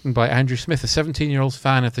was written by Andrew Smith, a 17-year-old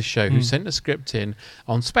fan of the show who sent a script in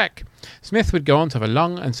on spec. Smith would go on to have a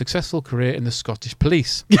long and successful career in the Scottish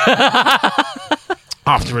police.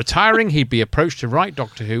 After retiring, he'd be approached to write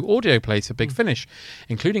Doctor Who audio plays for Big Finish,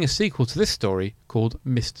 including a sequel to this story called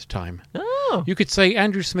Mist Time. Oh. You could say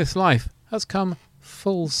Andrew Smith's life has come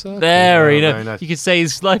full circle. There, you know. very nice. You could say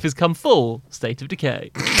his life has come full state of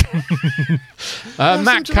decay. Matt Seem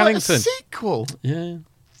to write a Cunnington. sequel. Yeah.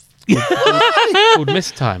 Called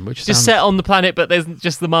Mist Time, which Just sounds... set on the planet, but there's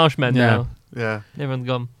just the Marshmen Yeah. now. Yeah. Everyone's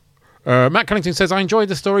gone. Matt Cunnington says, I enjoyed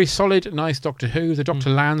the story. Solid, nice Doctor Who. The Doctor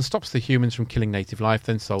lands, stops the humans from killing native life,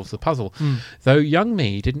 then solves the puzzle. Though young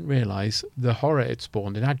me didn't realise the horror it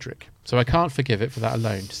spawned in Adric. So I can't forgive it for that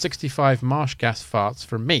alone. 65 marsh gas farts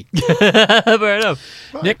from me. Fair enough.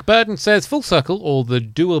 Nick Burden says, Full Circle, or the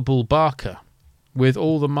doable Barker. With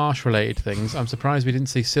all the marsh-related things, I'm surprised we didn't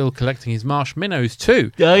see Syl collecting his marsh minnows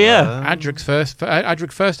too. Oh, yeah. Adric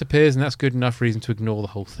first appears, and that's good enough reason to ignore the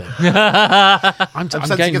whole thing. I'm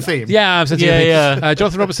sensing getting- a theme. Yeah, I'm sensing a Yeah, theme. yeah.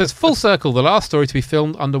 Jonathan Roberts says, Full Circle, the last story to be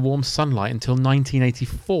filmed under warm sunlight until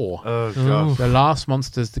 1984. Oh, God. The last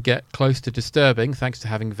monsters to get close to disturbing, thanks to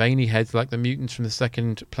having veiny heads like the mutants from the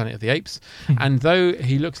second Planet of the Apes. And though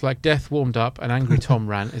he looks like death warmed up, an angry Tom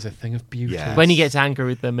Rant is a thing of beauty. Yeah. When he gets angry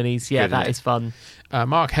with them and he's, Good, that isn't is fun.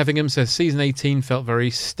 Mark Hevingham says season 18 felt very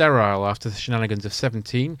sterile after the shenanigans of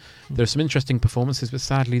 17. There are some interesting performances, but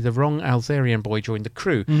sadly the wrong Alzarian boy joined the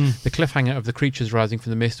crew. The cliffhanger of the creatures rising from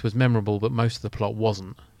the mist was memorable, but most of the plot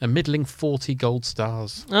wasn't. A middling 40 gold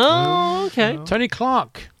stars. Oh, okay. Tony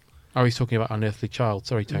Clark. Oh, he's talking about Unearthly Child.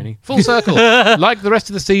 Sorry, Tony. Full circle. Like the rest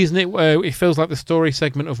of the season, it feels like the story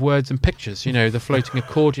segment of words and pictures. You know, the floating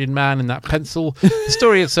accordion man and that pencil. The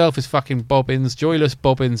story itself is fucking bobbins, joyless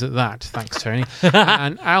bobbins at that. Thanks, Tony.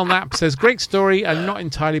 And Al Knapp says, great story and not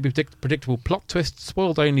entirely predictable plot twist,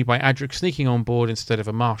 spoiled only by Adric sneaking on board instead of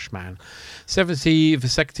a marshman. 70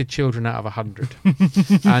 vasected children out of 100.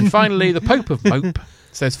 And finally, the Pope of Mope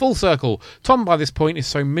says, Full Circle. Tom, by this point, is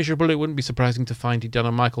so miserable it wouldn't be surprising to find he'd done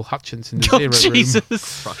a Michael Hutchins in the Zero Room.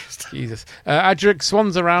 Jesus. Jesus. Adric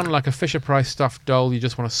swans around like a Fisher-Price stuffed doll you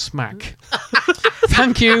just want to smack.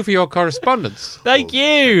 Thank you for your correspondence. Thank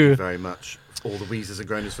you. Very much. All the wheezes and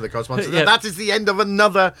groaners for the correspondence. Yeah. And that is the end of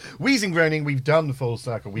another wheezing groaning. We've done Full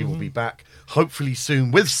Circle. We will be back hopefully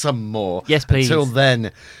soon with some more. Yes, please. Until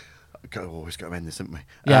then, always got to end this, haven't we?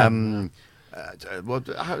 Yeah.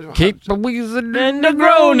 Keep the wheezing And a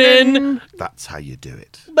groaning. That's how you do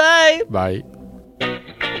it. Bye. Bye.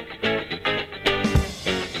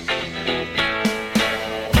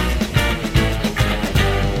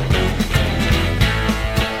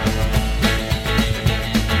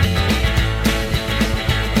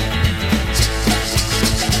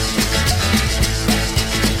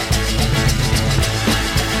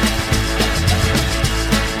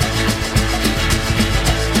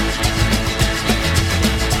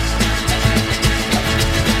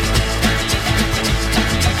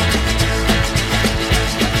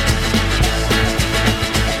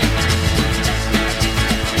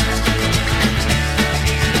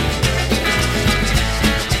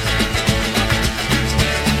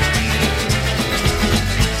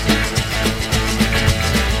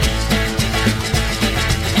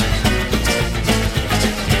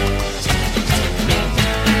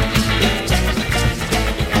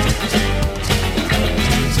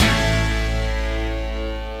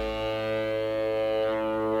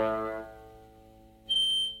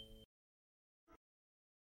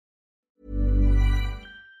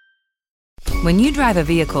 When you drive a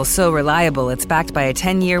vehicle so reliable it's backed by a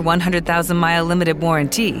 10-year, 100,000-mile limited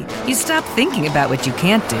warranty, you stop thinking about what you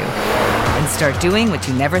can't do and start doing what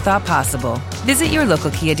you never thought possible. Visit your local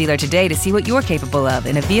Kia dealer today to see what you're capable of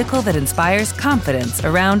in a vehicle that inspires confidence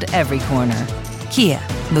around every corner. Kia,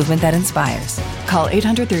 movement that inspires. Call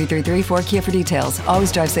 800-333-4KIA for details.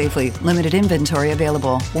 Always drive safely. Limited inventory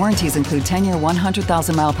available. Warranties include 10-year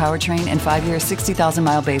 100,000-mile powertrain and 5-year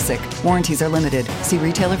 60,000-mile basic. Warranties are limited. See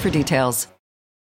retailer for details.